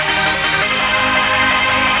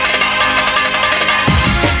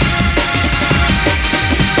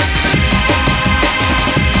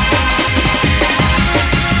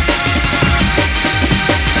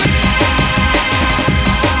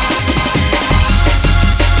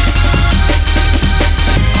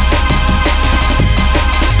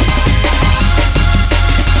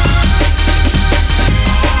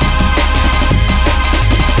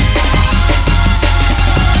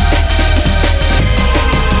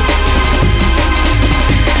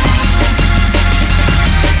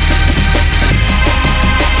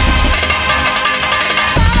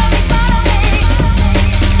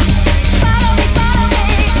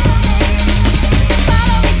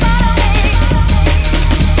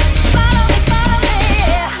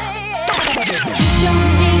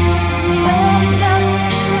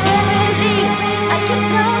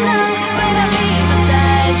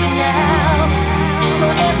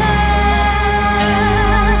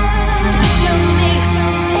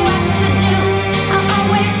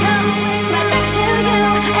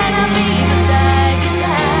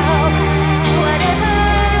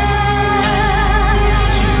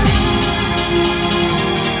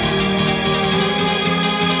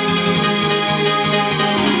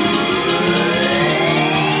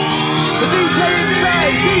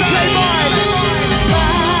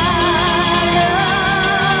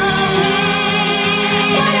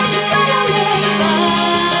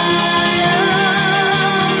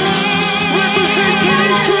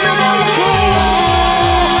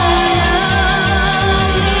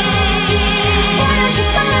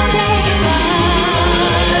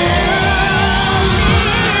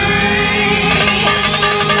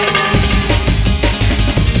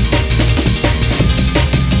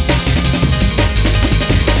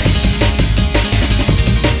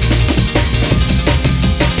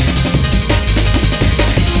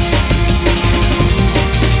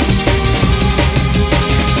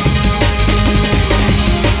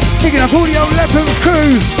 up all the old Leopard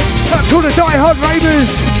crew. Up to all the die-hard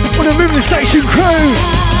ravers. All the River Station crew.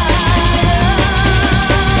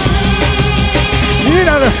 You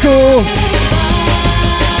know the score.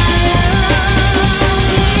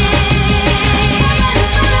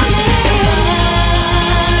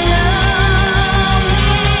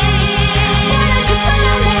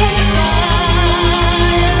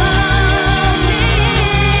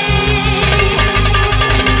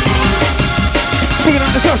 Picking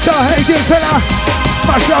up the Costa, how you doing, fella?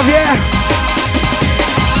 Much love, yeah.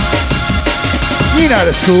 You know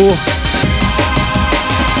the score.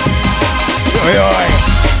 Oi, oi.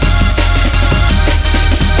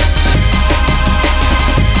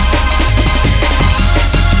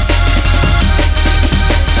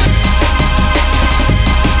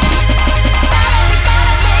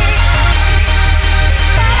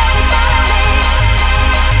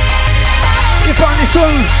 You find this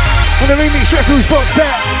one on the Remix Records box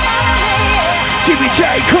set. Jimmy J,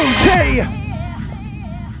 Cool T.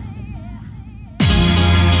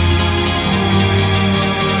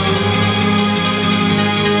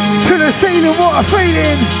 To the ceiling, what a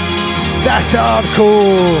feeling. That's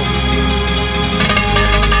hardcore.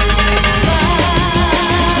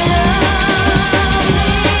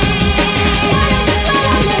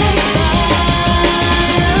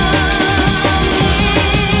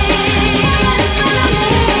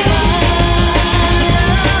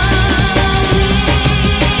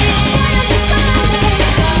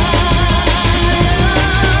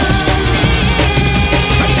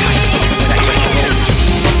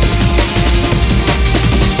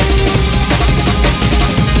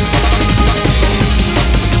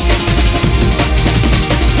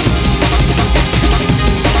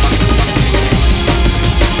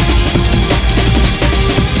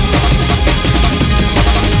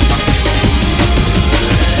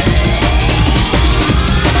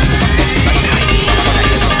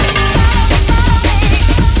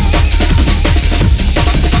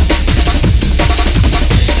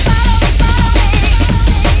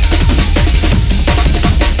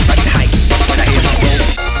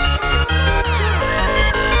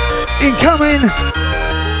 Incoming.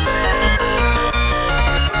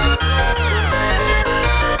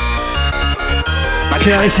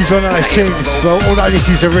 You know, this is one of those tunes, well, although this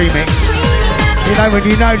is a remix, you know, when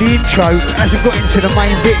you know the intro hasn't got into the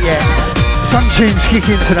main bit yet. Some tunes kick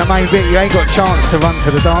into the main bit, you ain't got a chance to run to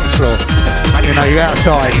the dance floor. You know, you're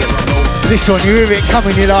outside. This one, you hear it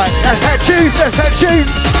coming, you're like, that's that tune, that's that tune.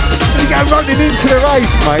 And you go running into the rave.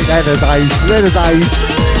 Mate, they're the days, they're the days.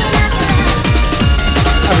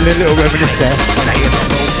 Having a little reminisce there.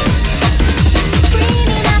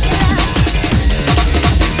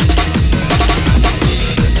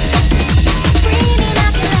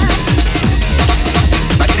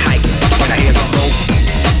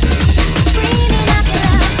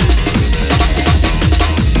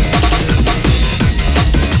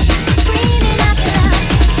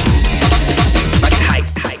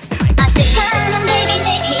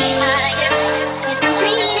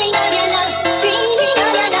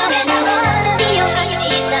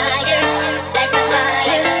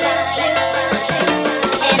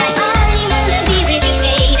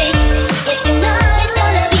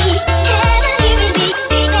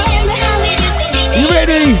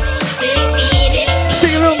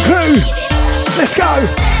 Let's go!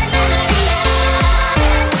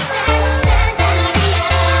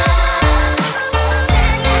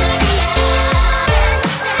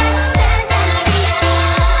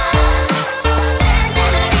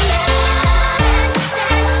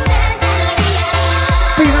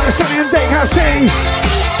 Being at the Sunny and Deck House City.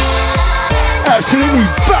 Absolutely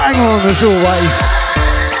bang on as always.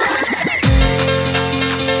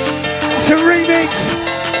 It's a remix.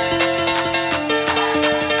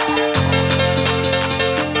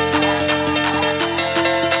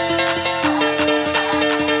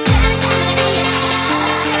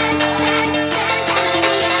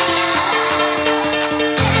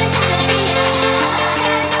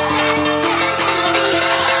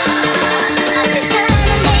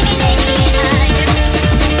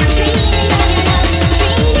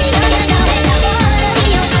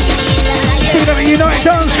 United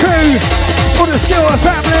Dance Crew, for the Skiller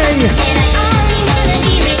family.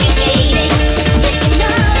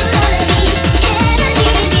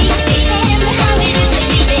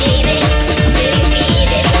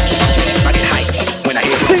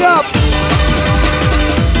 Sing up.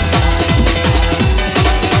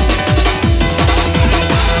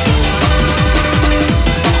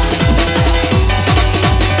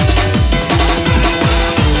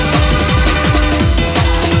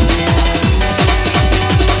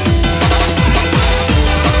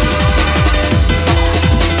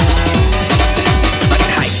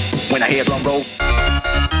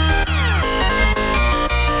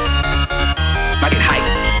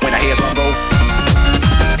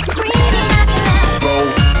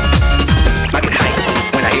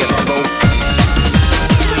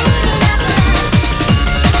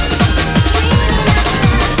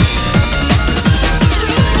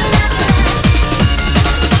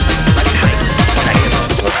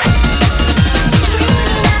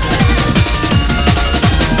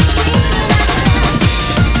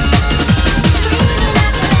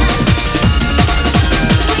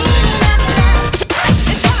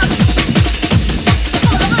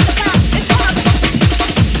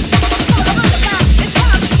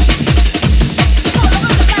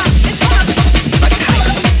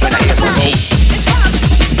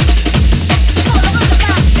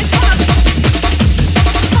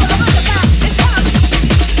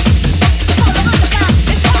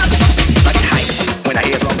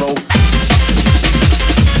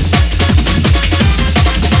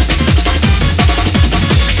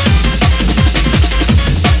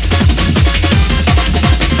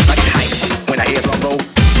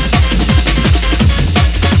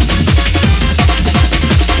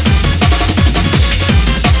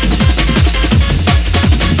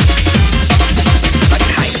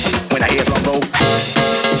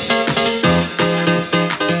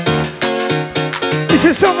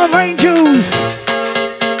 of Angels.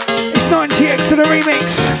 It's 90X of the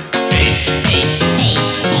remix.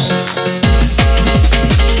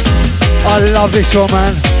 I love this one,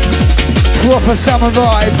 man. Proper summer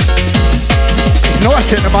vibe. It's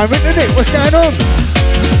nice at the moment, isn't it? What's going on?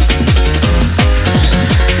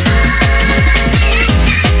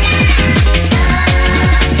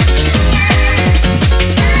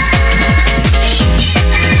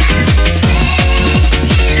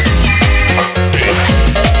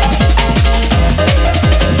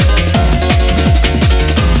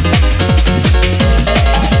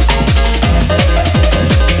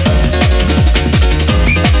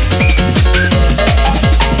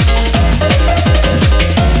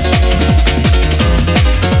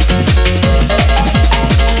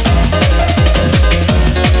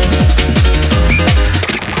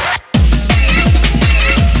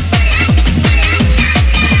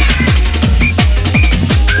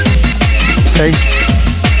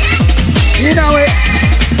 You know it.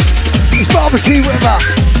 It's barbecue weather.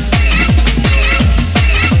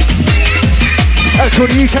 That's what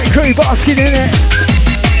the UK crew basking in it.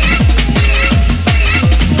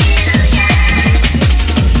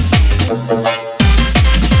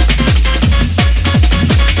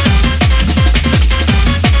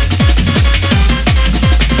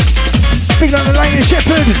 Big up the Lane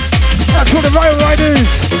Shepherd. That's all the rail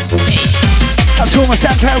riders. That's all my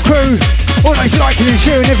SoundCloud crew. Always liking and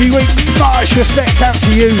sharing every week. Much respect out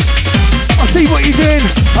to you. I see what you're doing.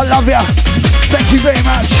 I love you. Thank you very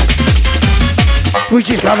much. We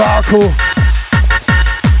just love hardcore.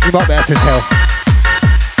 You might be able to tell.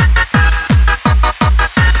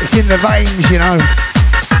 It's in the veins, you know.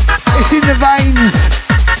 It's in the veins.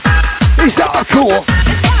 It's hardcore.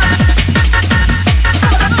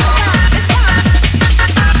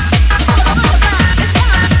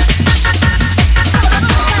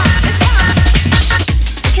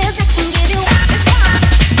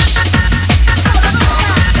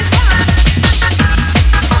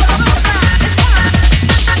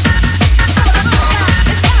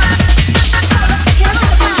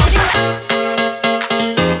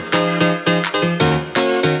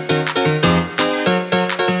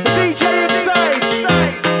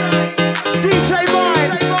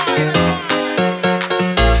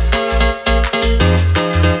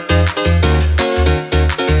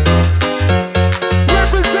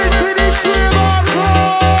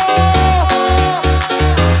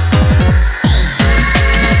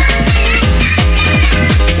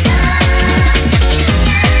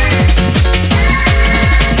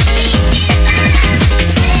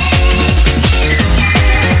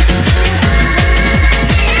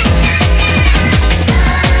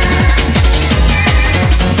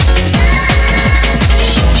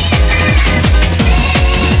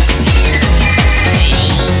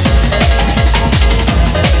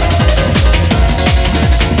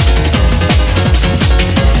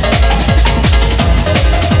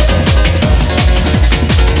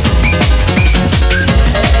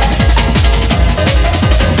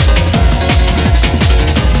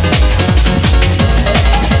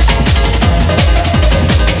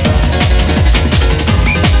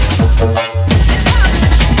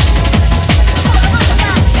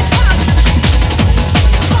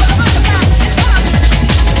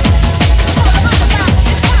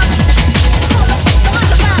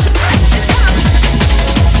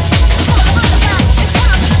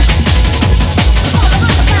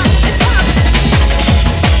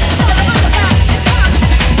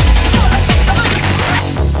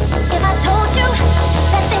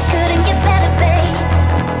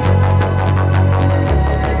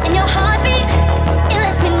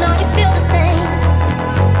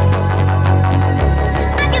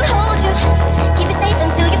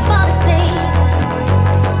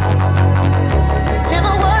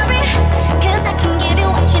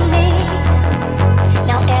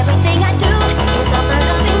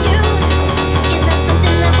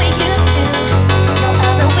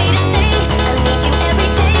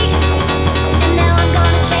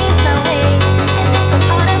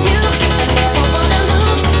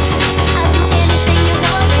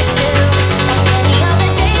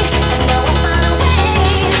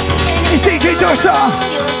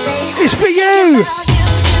 It's for you.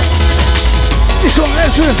 This one,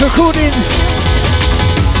 Lazarus Recordings.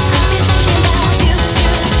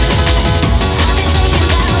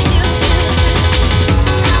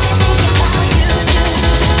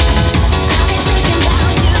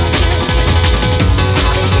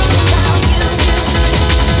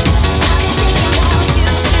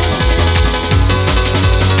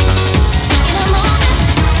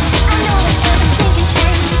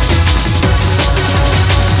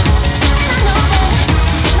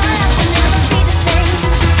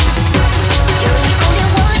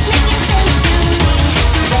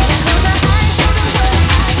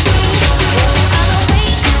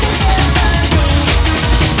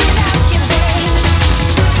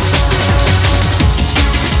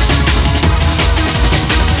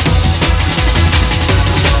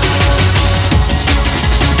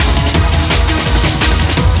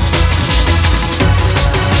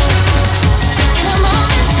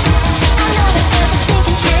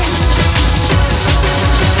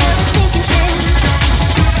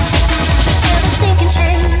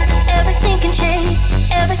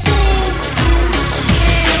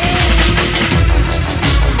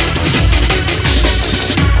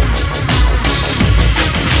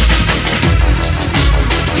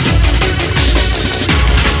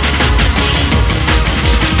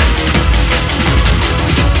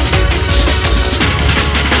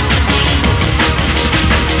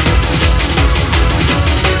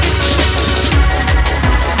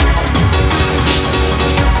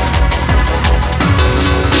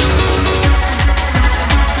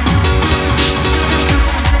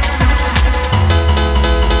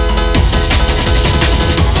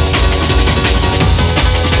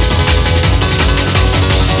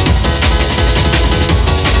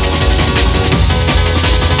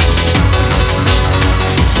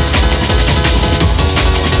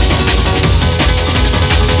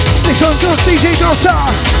 DJ Dossa.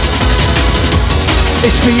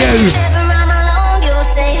 It's for you. Whenever I'm alone, you'll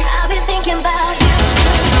say, I've been thinking about you.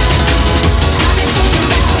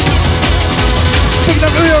 Picking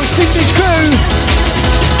up the real Stinglish crew.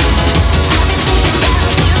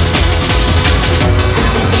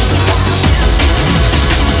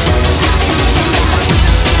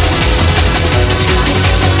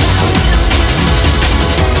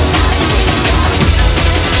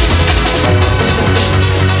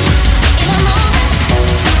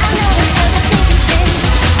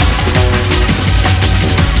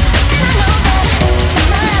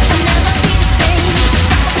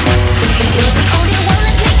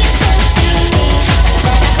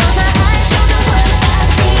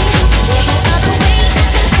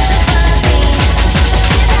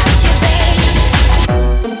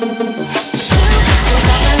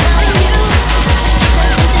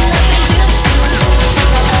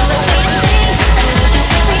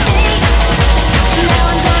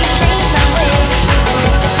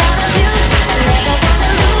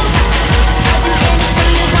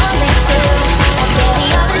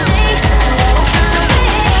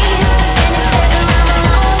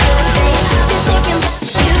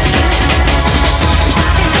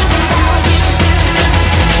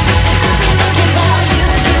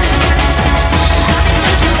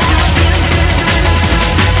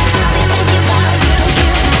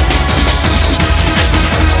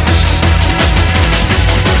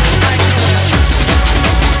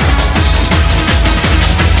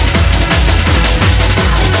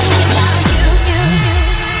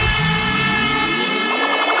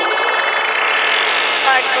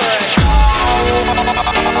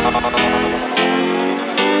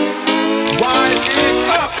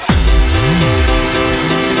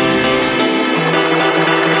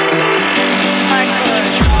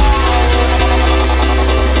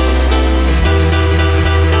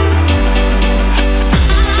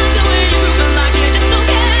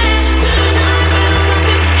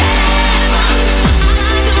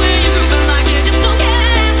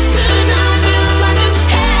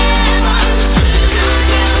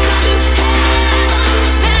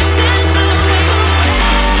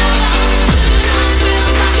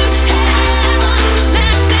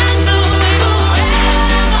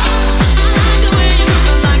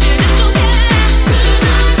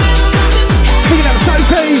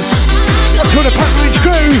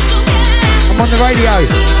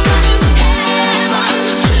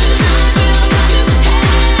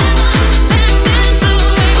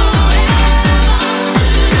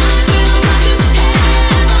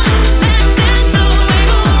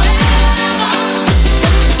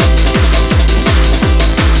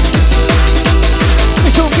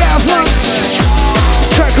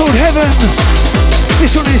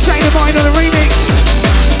 This one is Saint of Mine on the remix.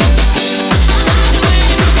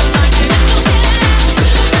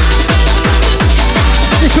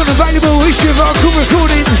 This one available, issue of our cool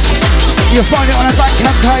recordings. You'll find it on our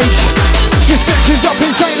Bandcamp page. Just search us up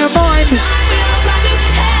in Saint of Mine.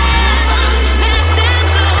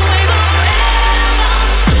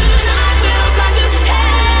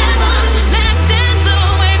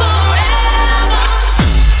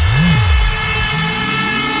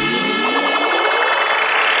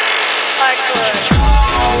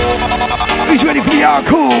 Who's ready for the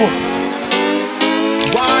hardcore?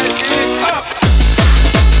 Wind it up.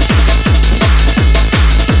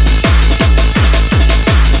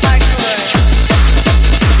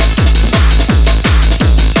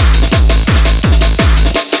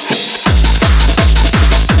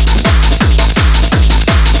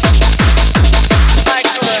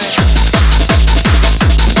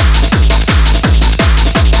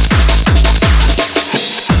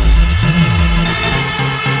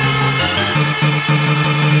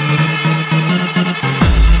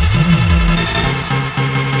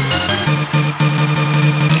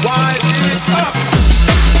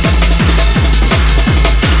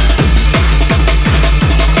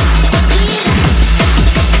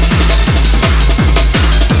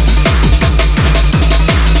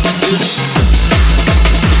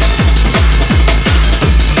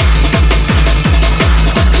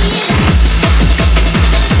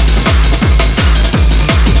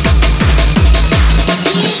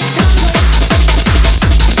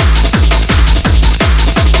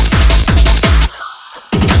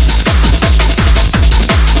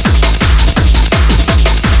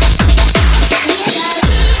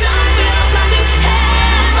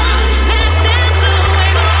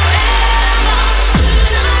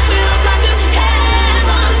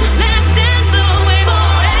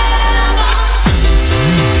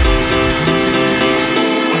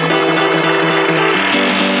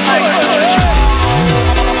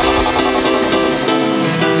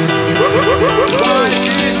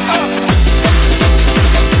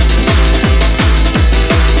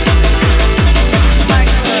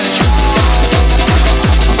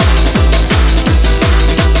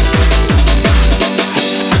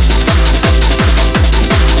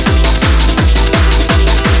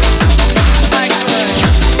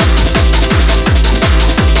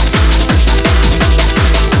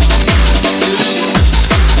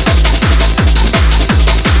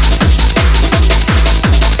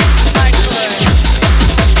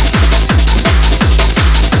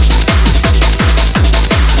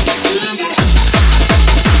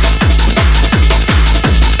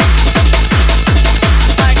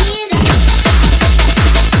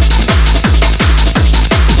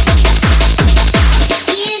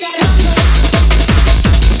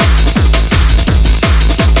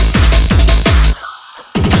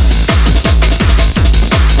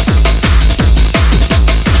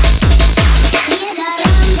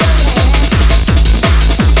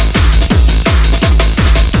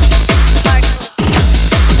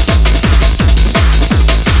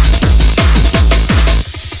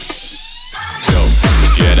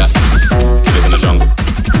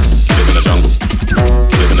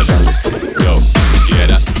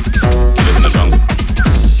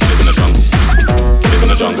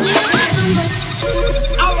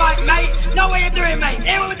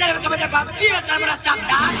 stop. Yes, I'm gonna stop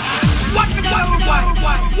that. What for the road boy?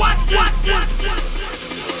 What?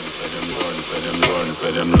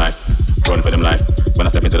 Run for them life. When I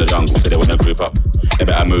step into the jungle, say they wanna group up. They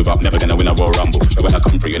better move up, never gonna win a Royal Rumble. But when I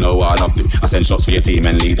come through, you know what I love to. I send shots for your team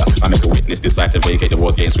and leader. I make a witness decide to vacate the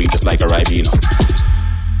walls, getting sweet just like a Ribena.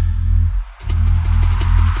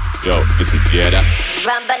 Yo, listen, you hear that?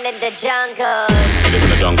 Rumble in the jungle. It is in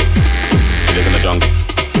the jungle. It is in the jungle.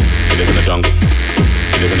 It is in the jungle.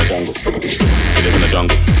 It is in the jungle. It is in the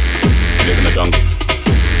jungle. It is in the jungle.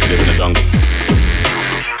 It is in the jungle.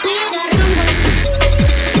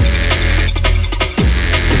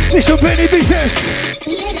 This will be any business.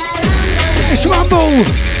 It's Rumble.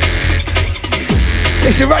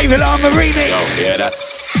 It's a Rave Alarm remix. Yo, hear that?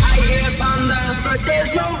 I hear thunder, but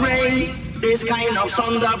there's no rain. This kind of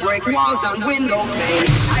thunder break walls and window pane.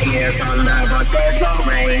 I hear thunder, but there's no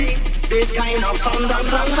rain. This kind of thunder,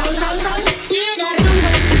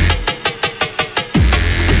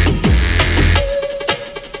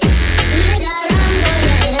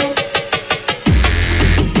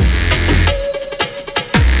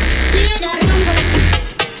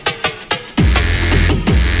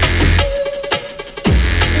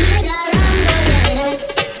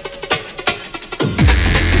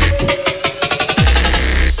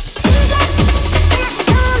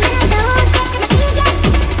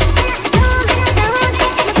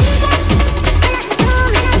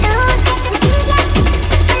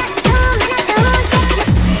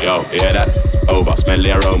 Hear that? Over, smell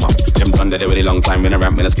the aroma. Them done that really long time in a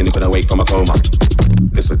ramp, when a skinny couldn't wake from a coma.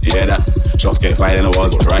 Listen, you hear that? Shots get fired in the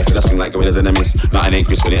walls, rifle that swing like gorillas in the mist. Nothing ain't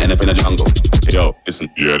crisp when it end up in the jungle. Yo, listen,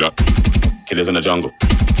 you hear that? Killers in the jungle.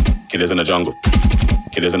 Killers in the jungle.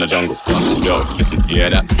 Killers in the jungle. Yo, listen, you hear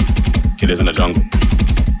that? Killers in the jungle.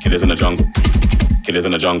 Killers in the jungle. Killers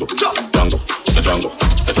in the jungle. Jungle, the jungle,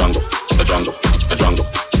 the jungle, the jungle, the jungle,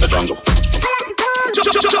 the jungle.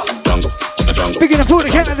 Jungle. Big enough for the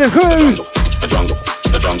Canada crew.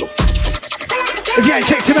 If you ain't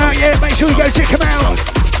checked them out yet, make sure you go check them out.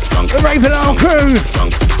 The Rave Alarm crew.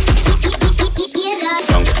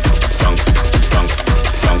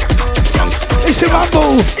 It's a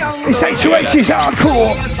Rumble. It's HOH's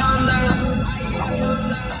hardcore.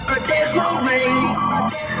 but there's no rain.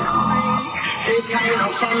 This kind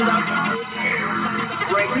of thunder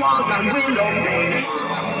break walls and window pane.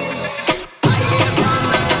 I hear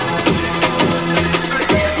thunder, but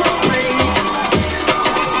there's no rain.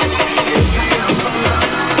 This kind of thunder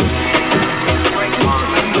break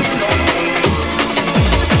walls and window pane.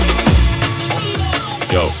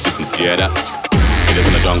 Yo, listen, you hear that? It is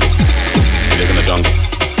in the jungle. It is in the jungle.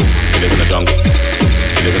 It is in the jungle.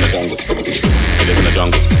 It is in the jungle. It is in the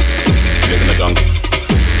jungle. It is in the jungle.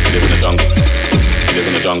 It is in the jungle. It is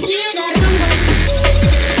in the jungle.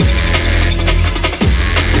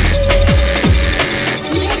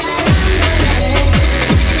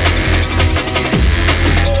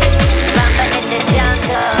 Rumble in the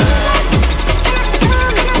jungle.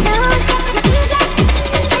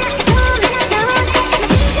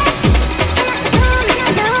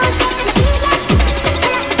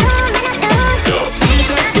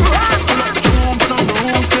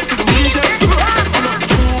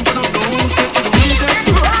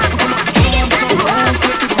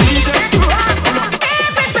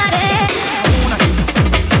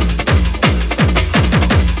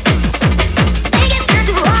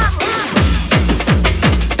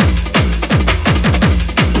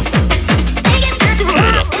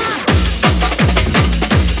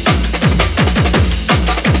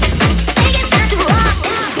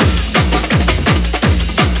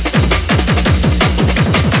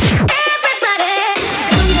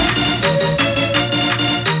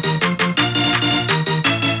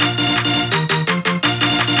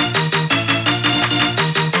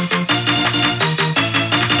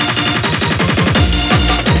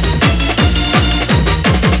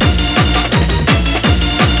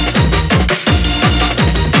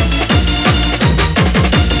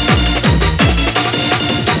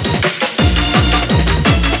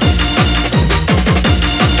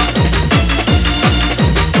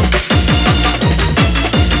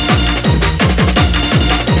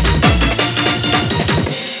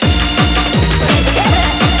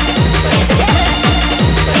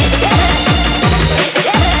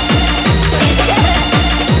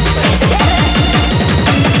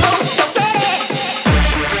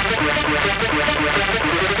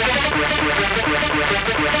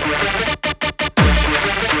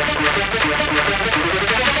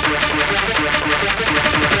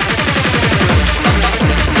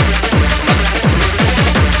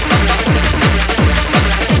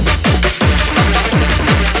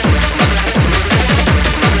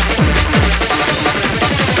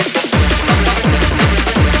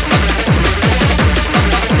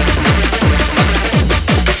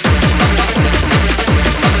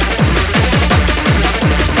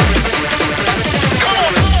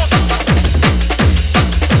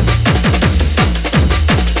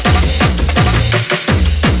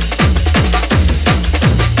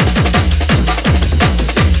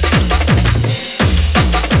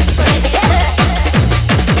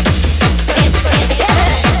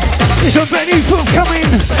 This one, brand new forthcoming.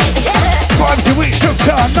 Vibes to Witch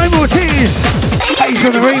Doctor, No More Tears. Haze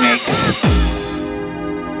on the remix.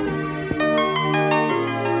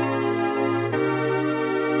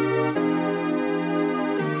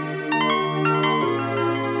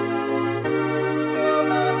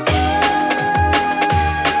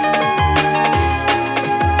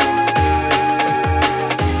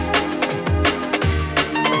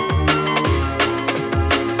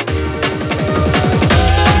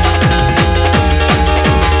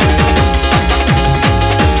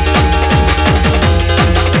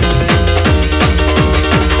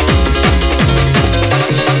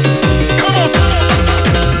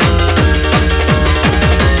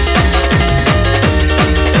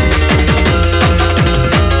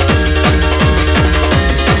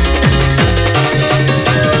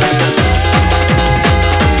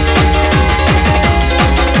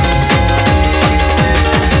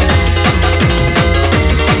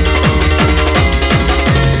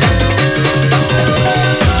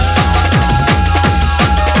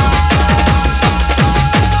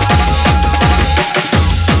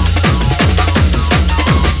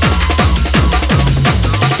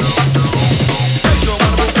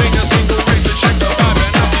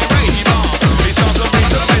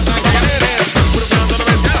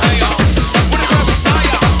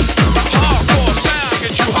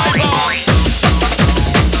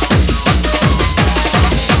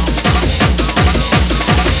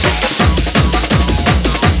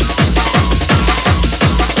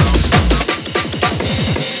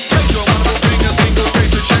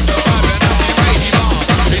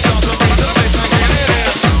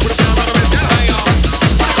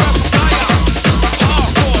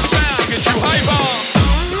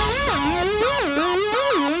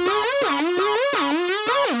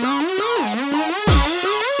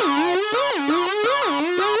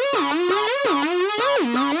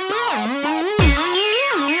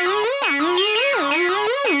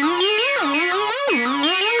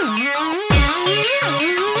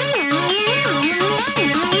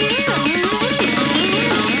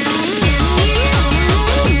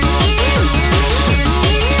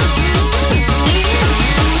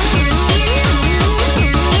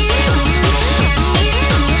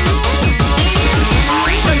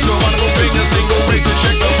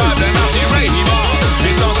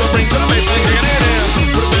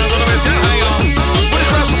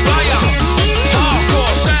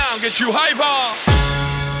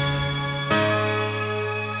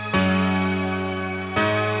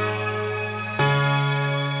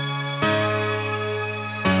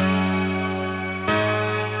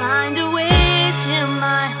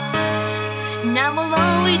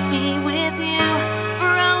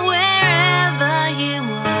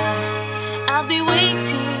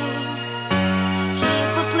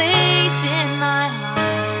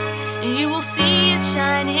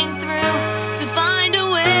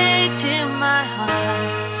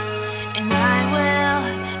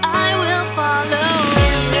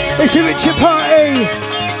 It's a Richard party.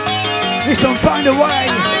 This one, Find a Way.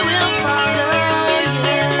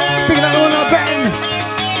 Picking up all our Ben.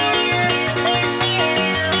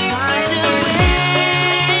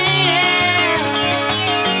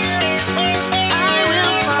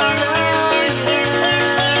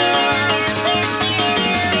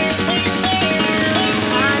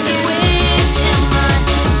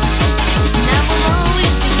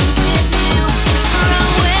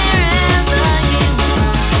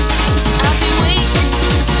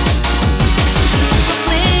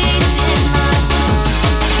 Please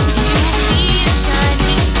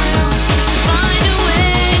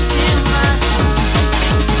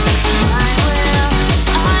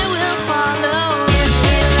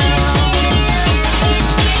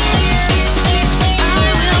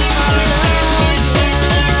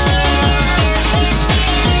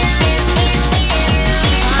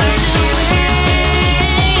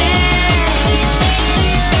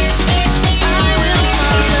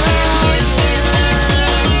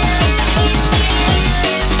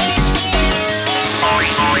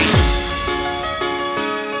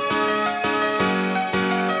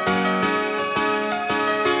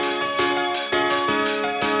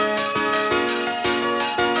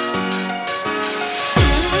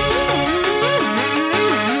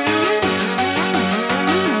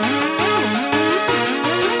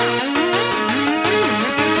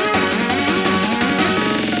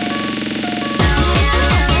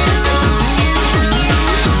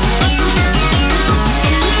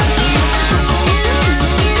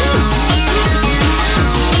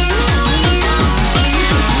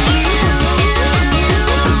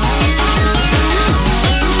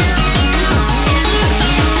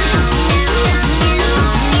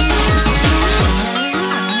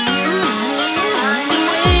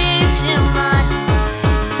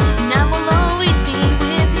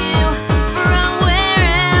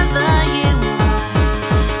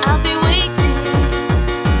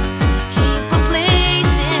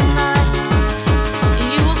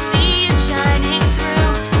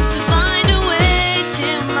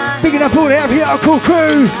up all the happy hardcore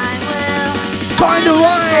crew. Find a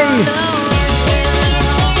way.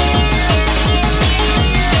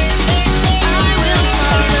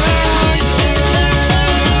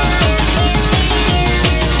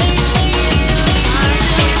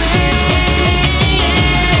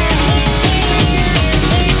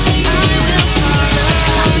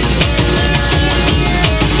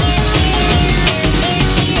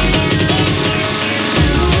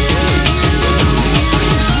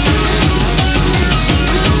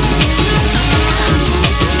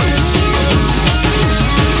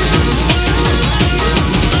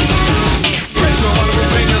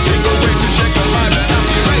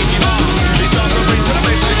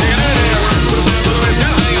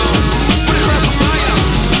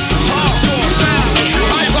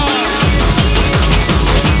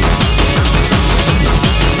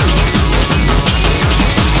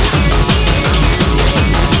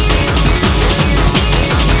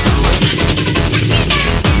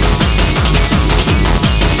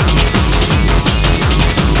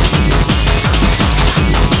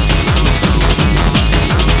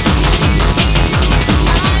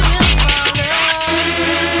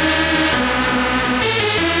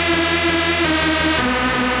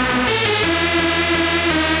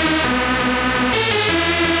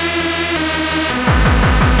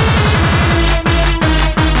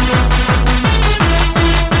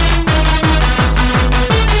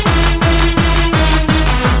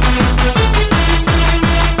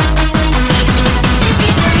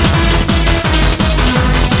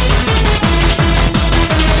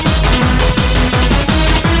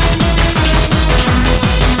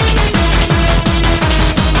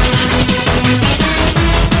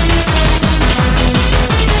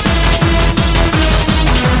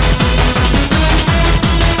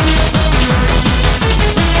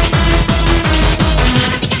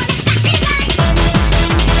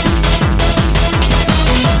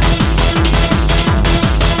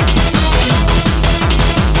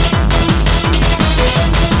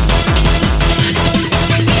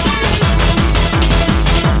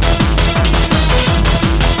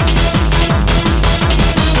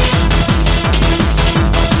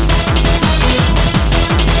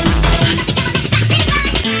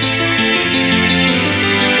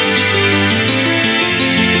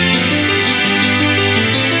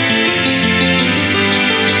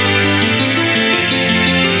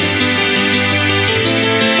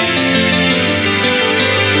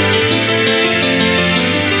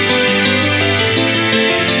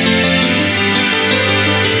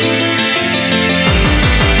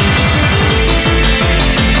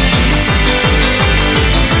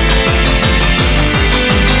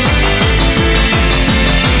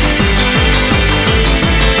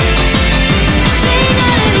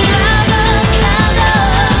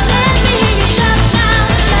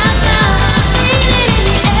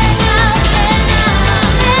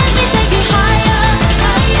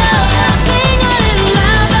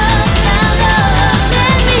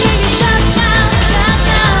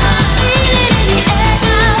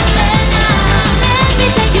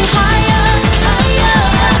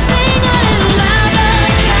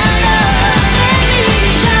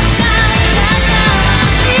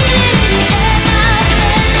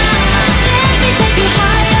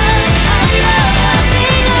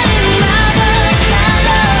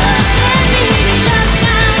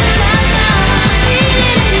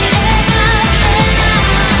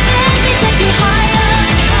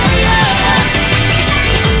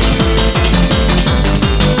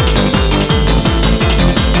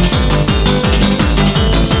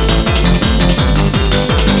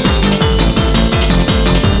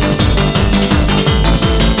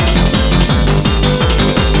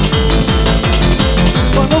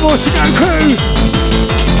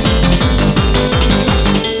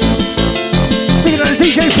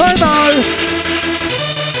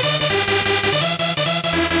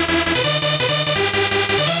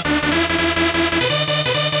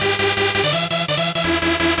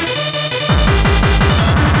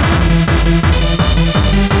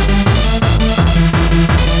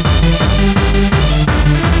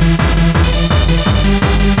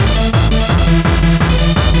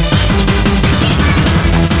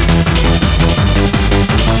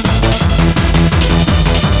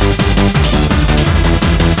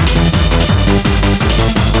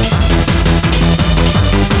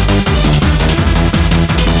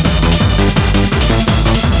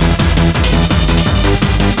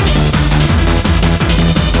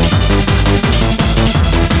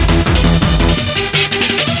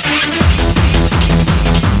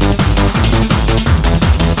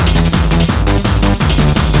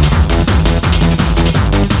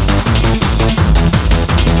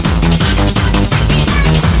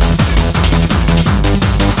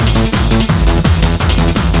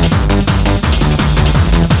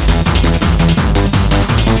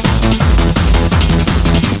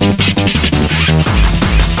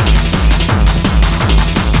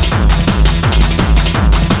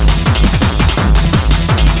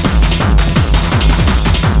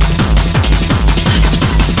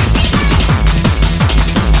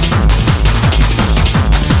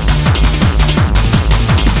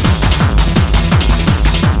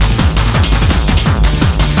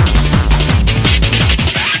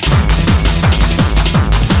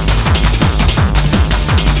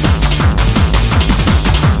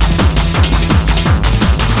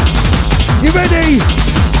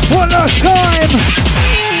 last time.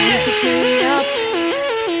 You picked me up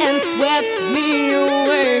and swept me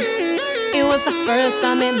away. It was the first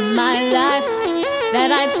time in my life that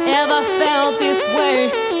I'd ever felt this way.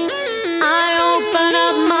 I opened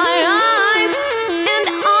up my eyes and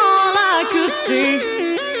all I could see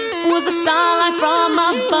was a starlight from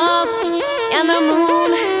above and the moon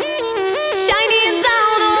shining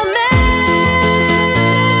down on me.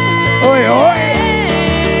 Oi, oi.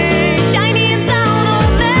 Shining down on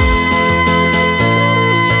me.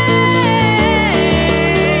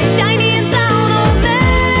 Shining down on me.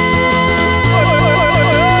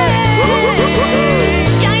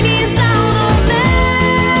 Shining down on me.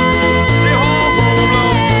 Say home blow.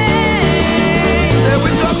 Say we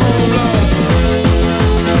talk home blow.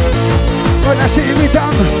 Right, that's it, we're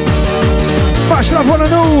done. Much love, one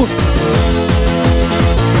and all.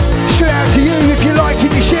 Straight out to you if you're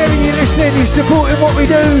liking, you're sharing, you're listening, you're supporting what we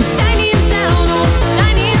do. Shining down on,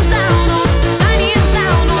 shining down on, shining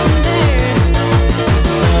down on there.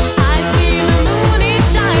 I see the moon is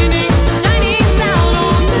shining, shining down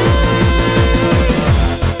on me.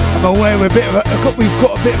 I'm aware we've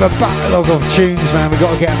got a bit of a backlog of tunes, man. We've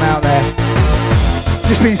got to get them out there.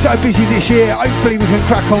 Just been so busy this year. Hopefully we can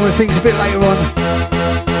crack on with things a bit later on.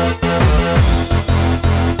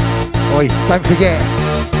 Oi, don't forget,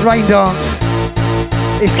 Rain Dance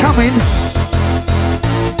is coming.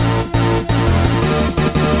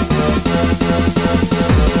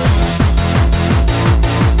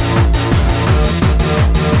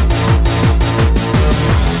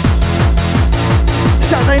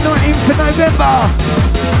 Saturday 19th of November.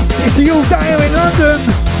 It's the All Dayer in London.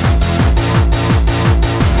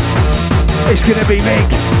 It's gonna be big.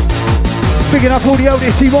 Bigging up all the old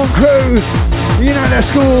SC1 crew. You know the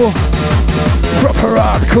score. Proper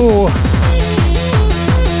hardcore.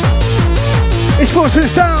 It's Force of the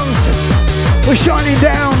Stones. We're shining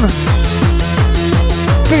down.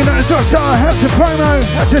 Bigging up the Dossar. Out to Promo.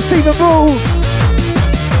 Out to Stephen Ball.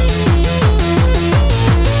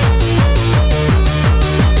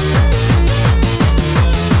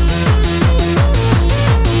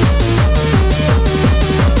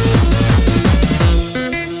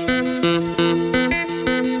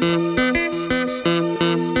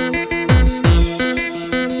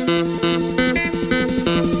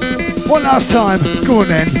 One last time. Go on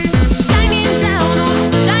then. Shining down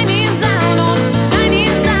on, shining down on,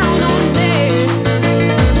 shining down on me.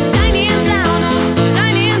 Shining down on,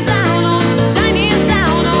 shining down on, shining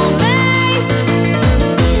down on me.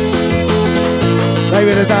 They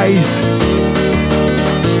were the days.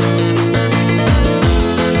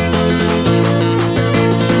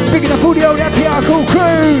 Picking up all the old happy hardcore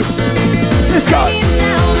crew. Let's go. Shining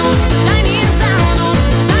down on, shining down on,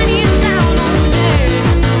 shining down on me.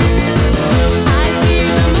 I see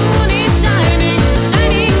the moon is shining,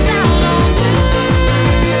 shining down on me.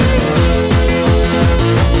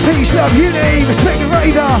 Peace, love, unity, respect the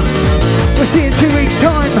radar. We'll see you in 2 weeks'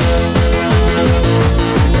 time.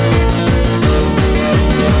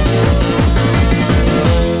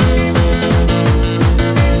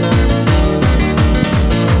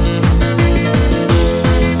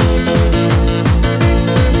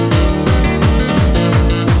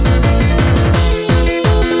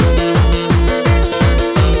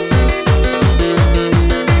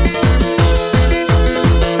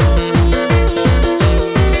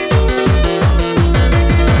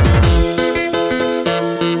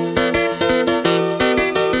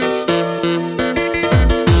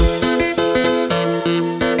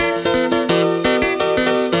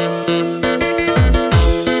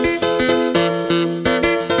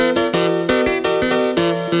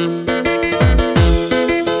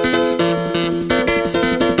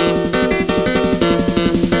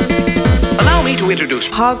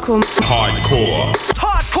 Hardcore. Hardcore.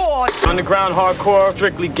 Hardcore. Underground hardcore.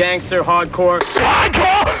 Strictly gangster hardcore.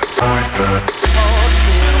 Hardcore. Hardcore.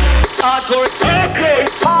 Hardcore.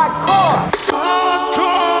 Hardcore.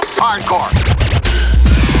 Hardcore. Hardcore.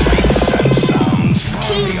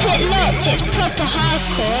 Keep it locked, it's proper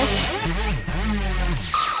hardcore.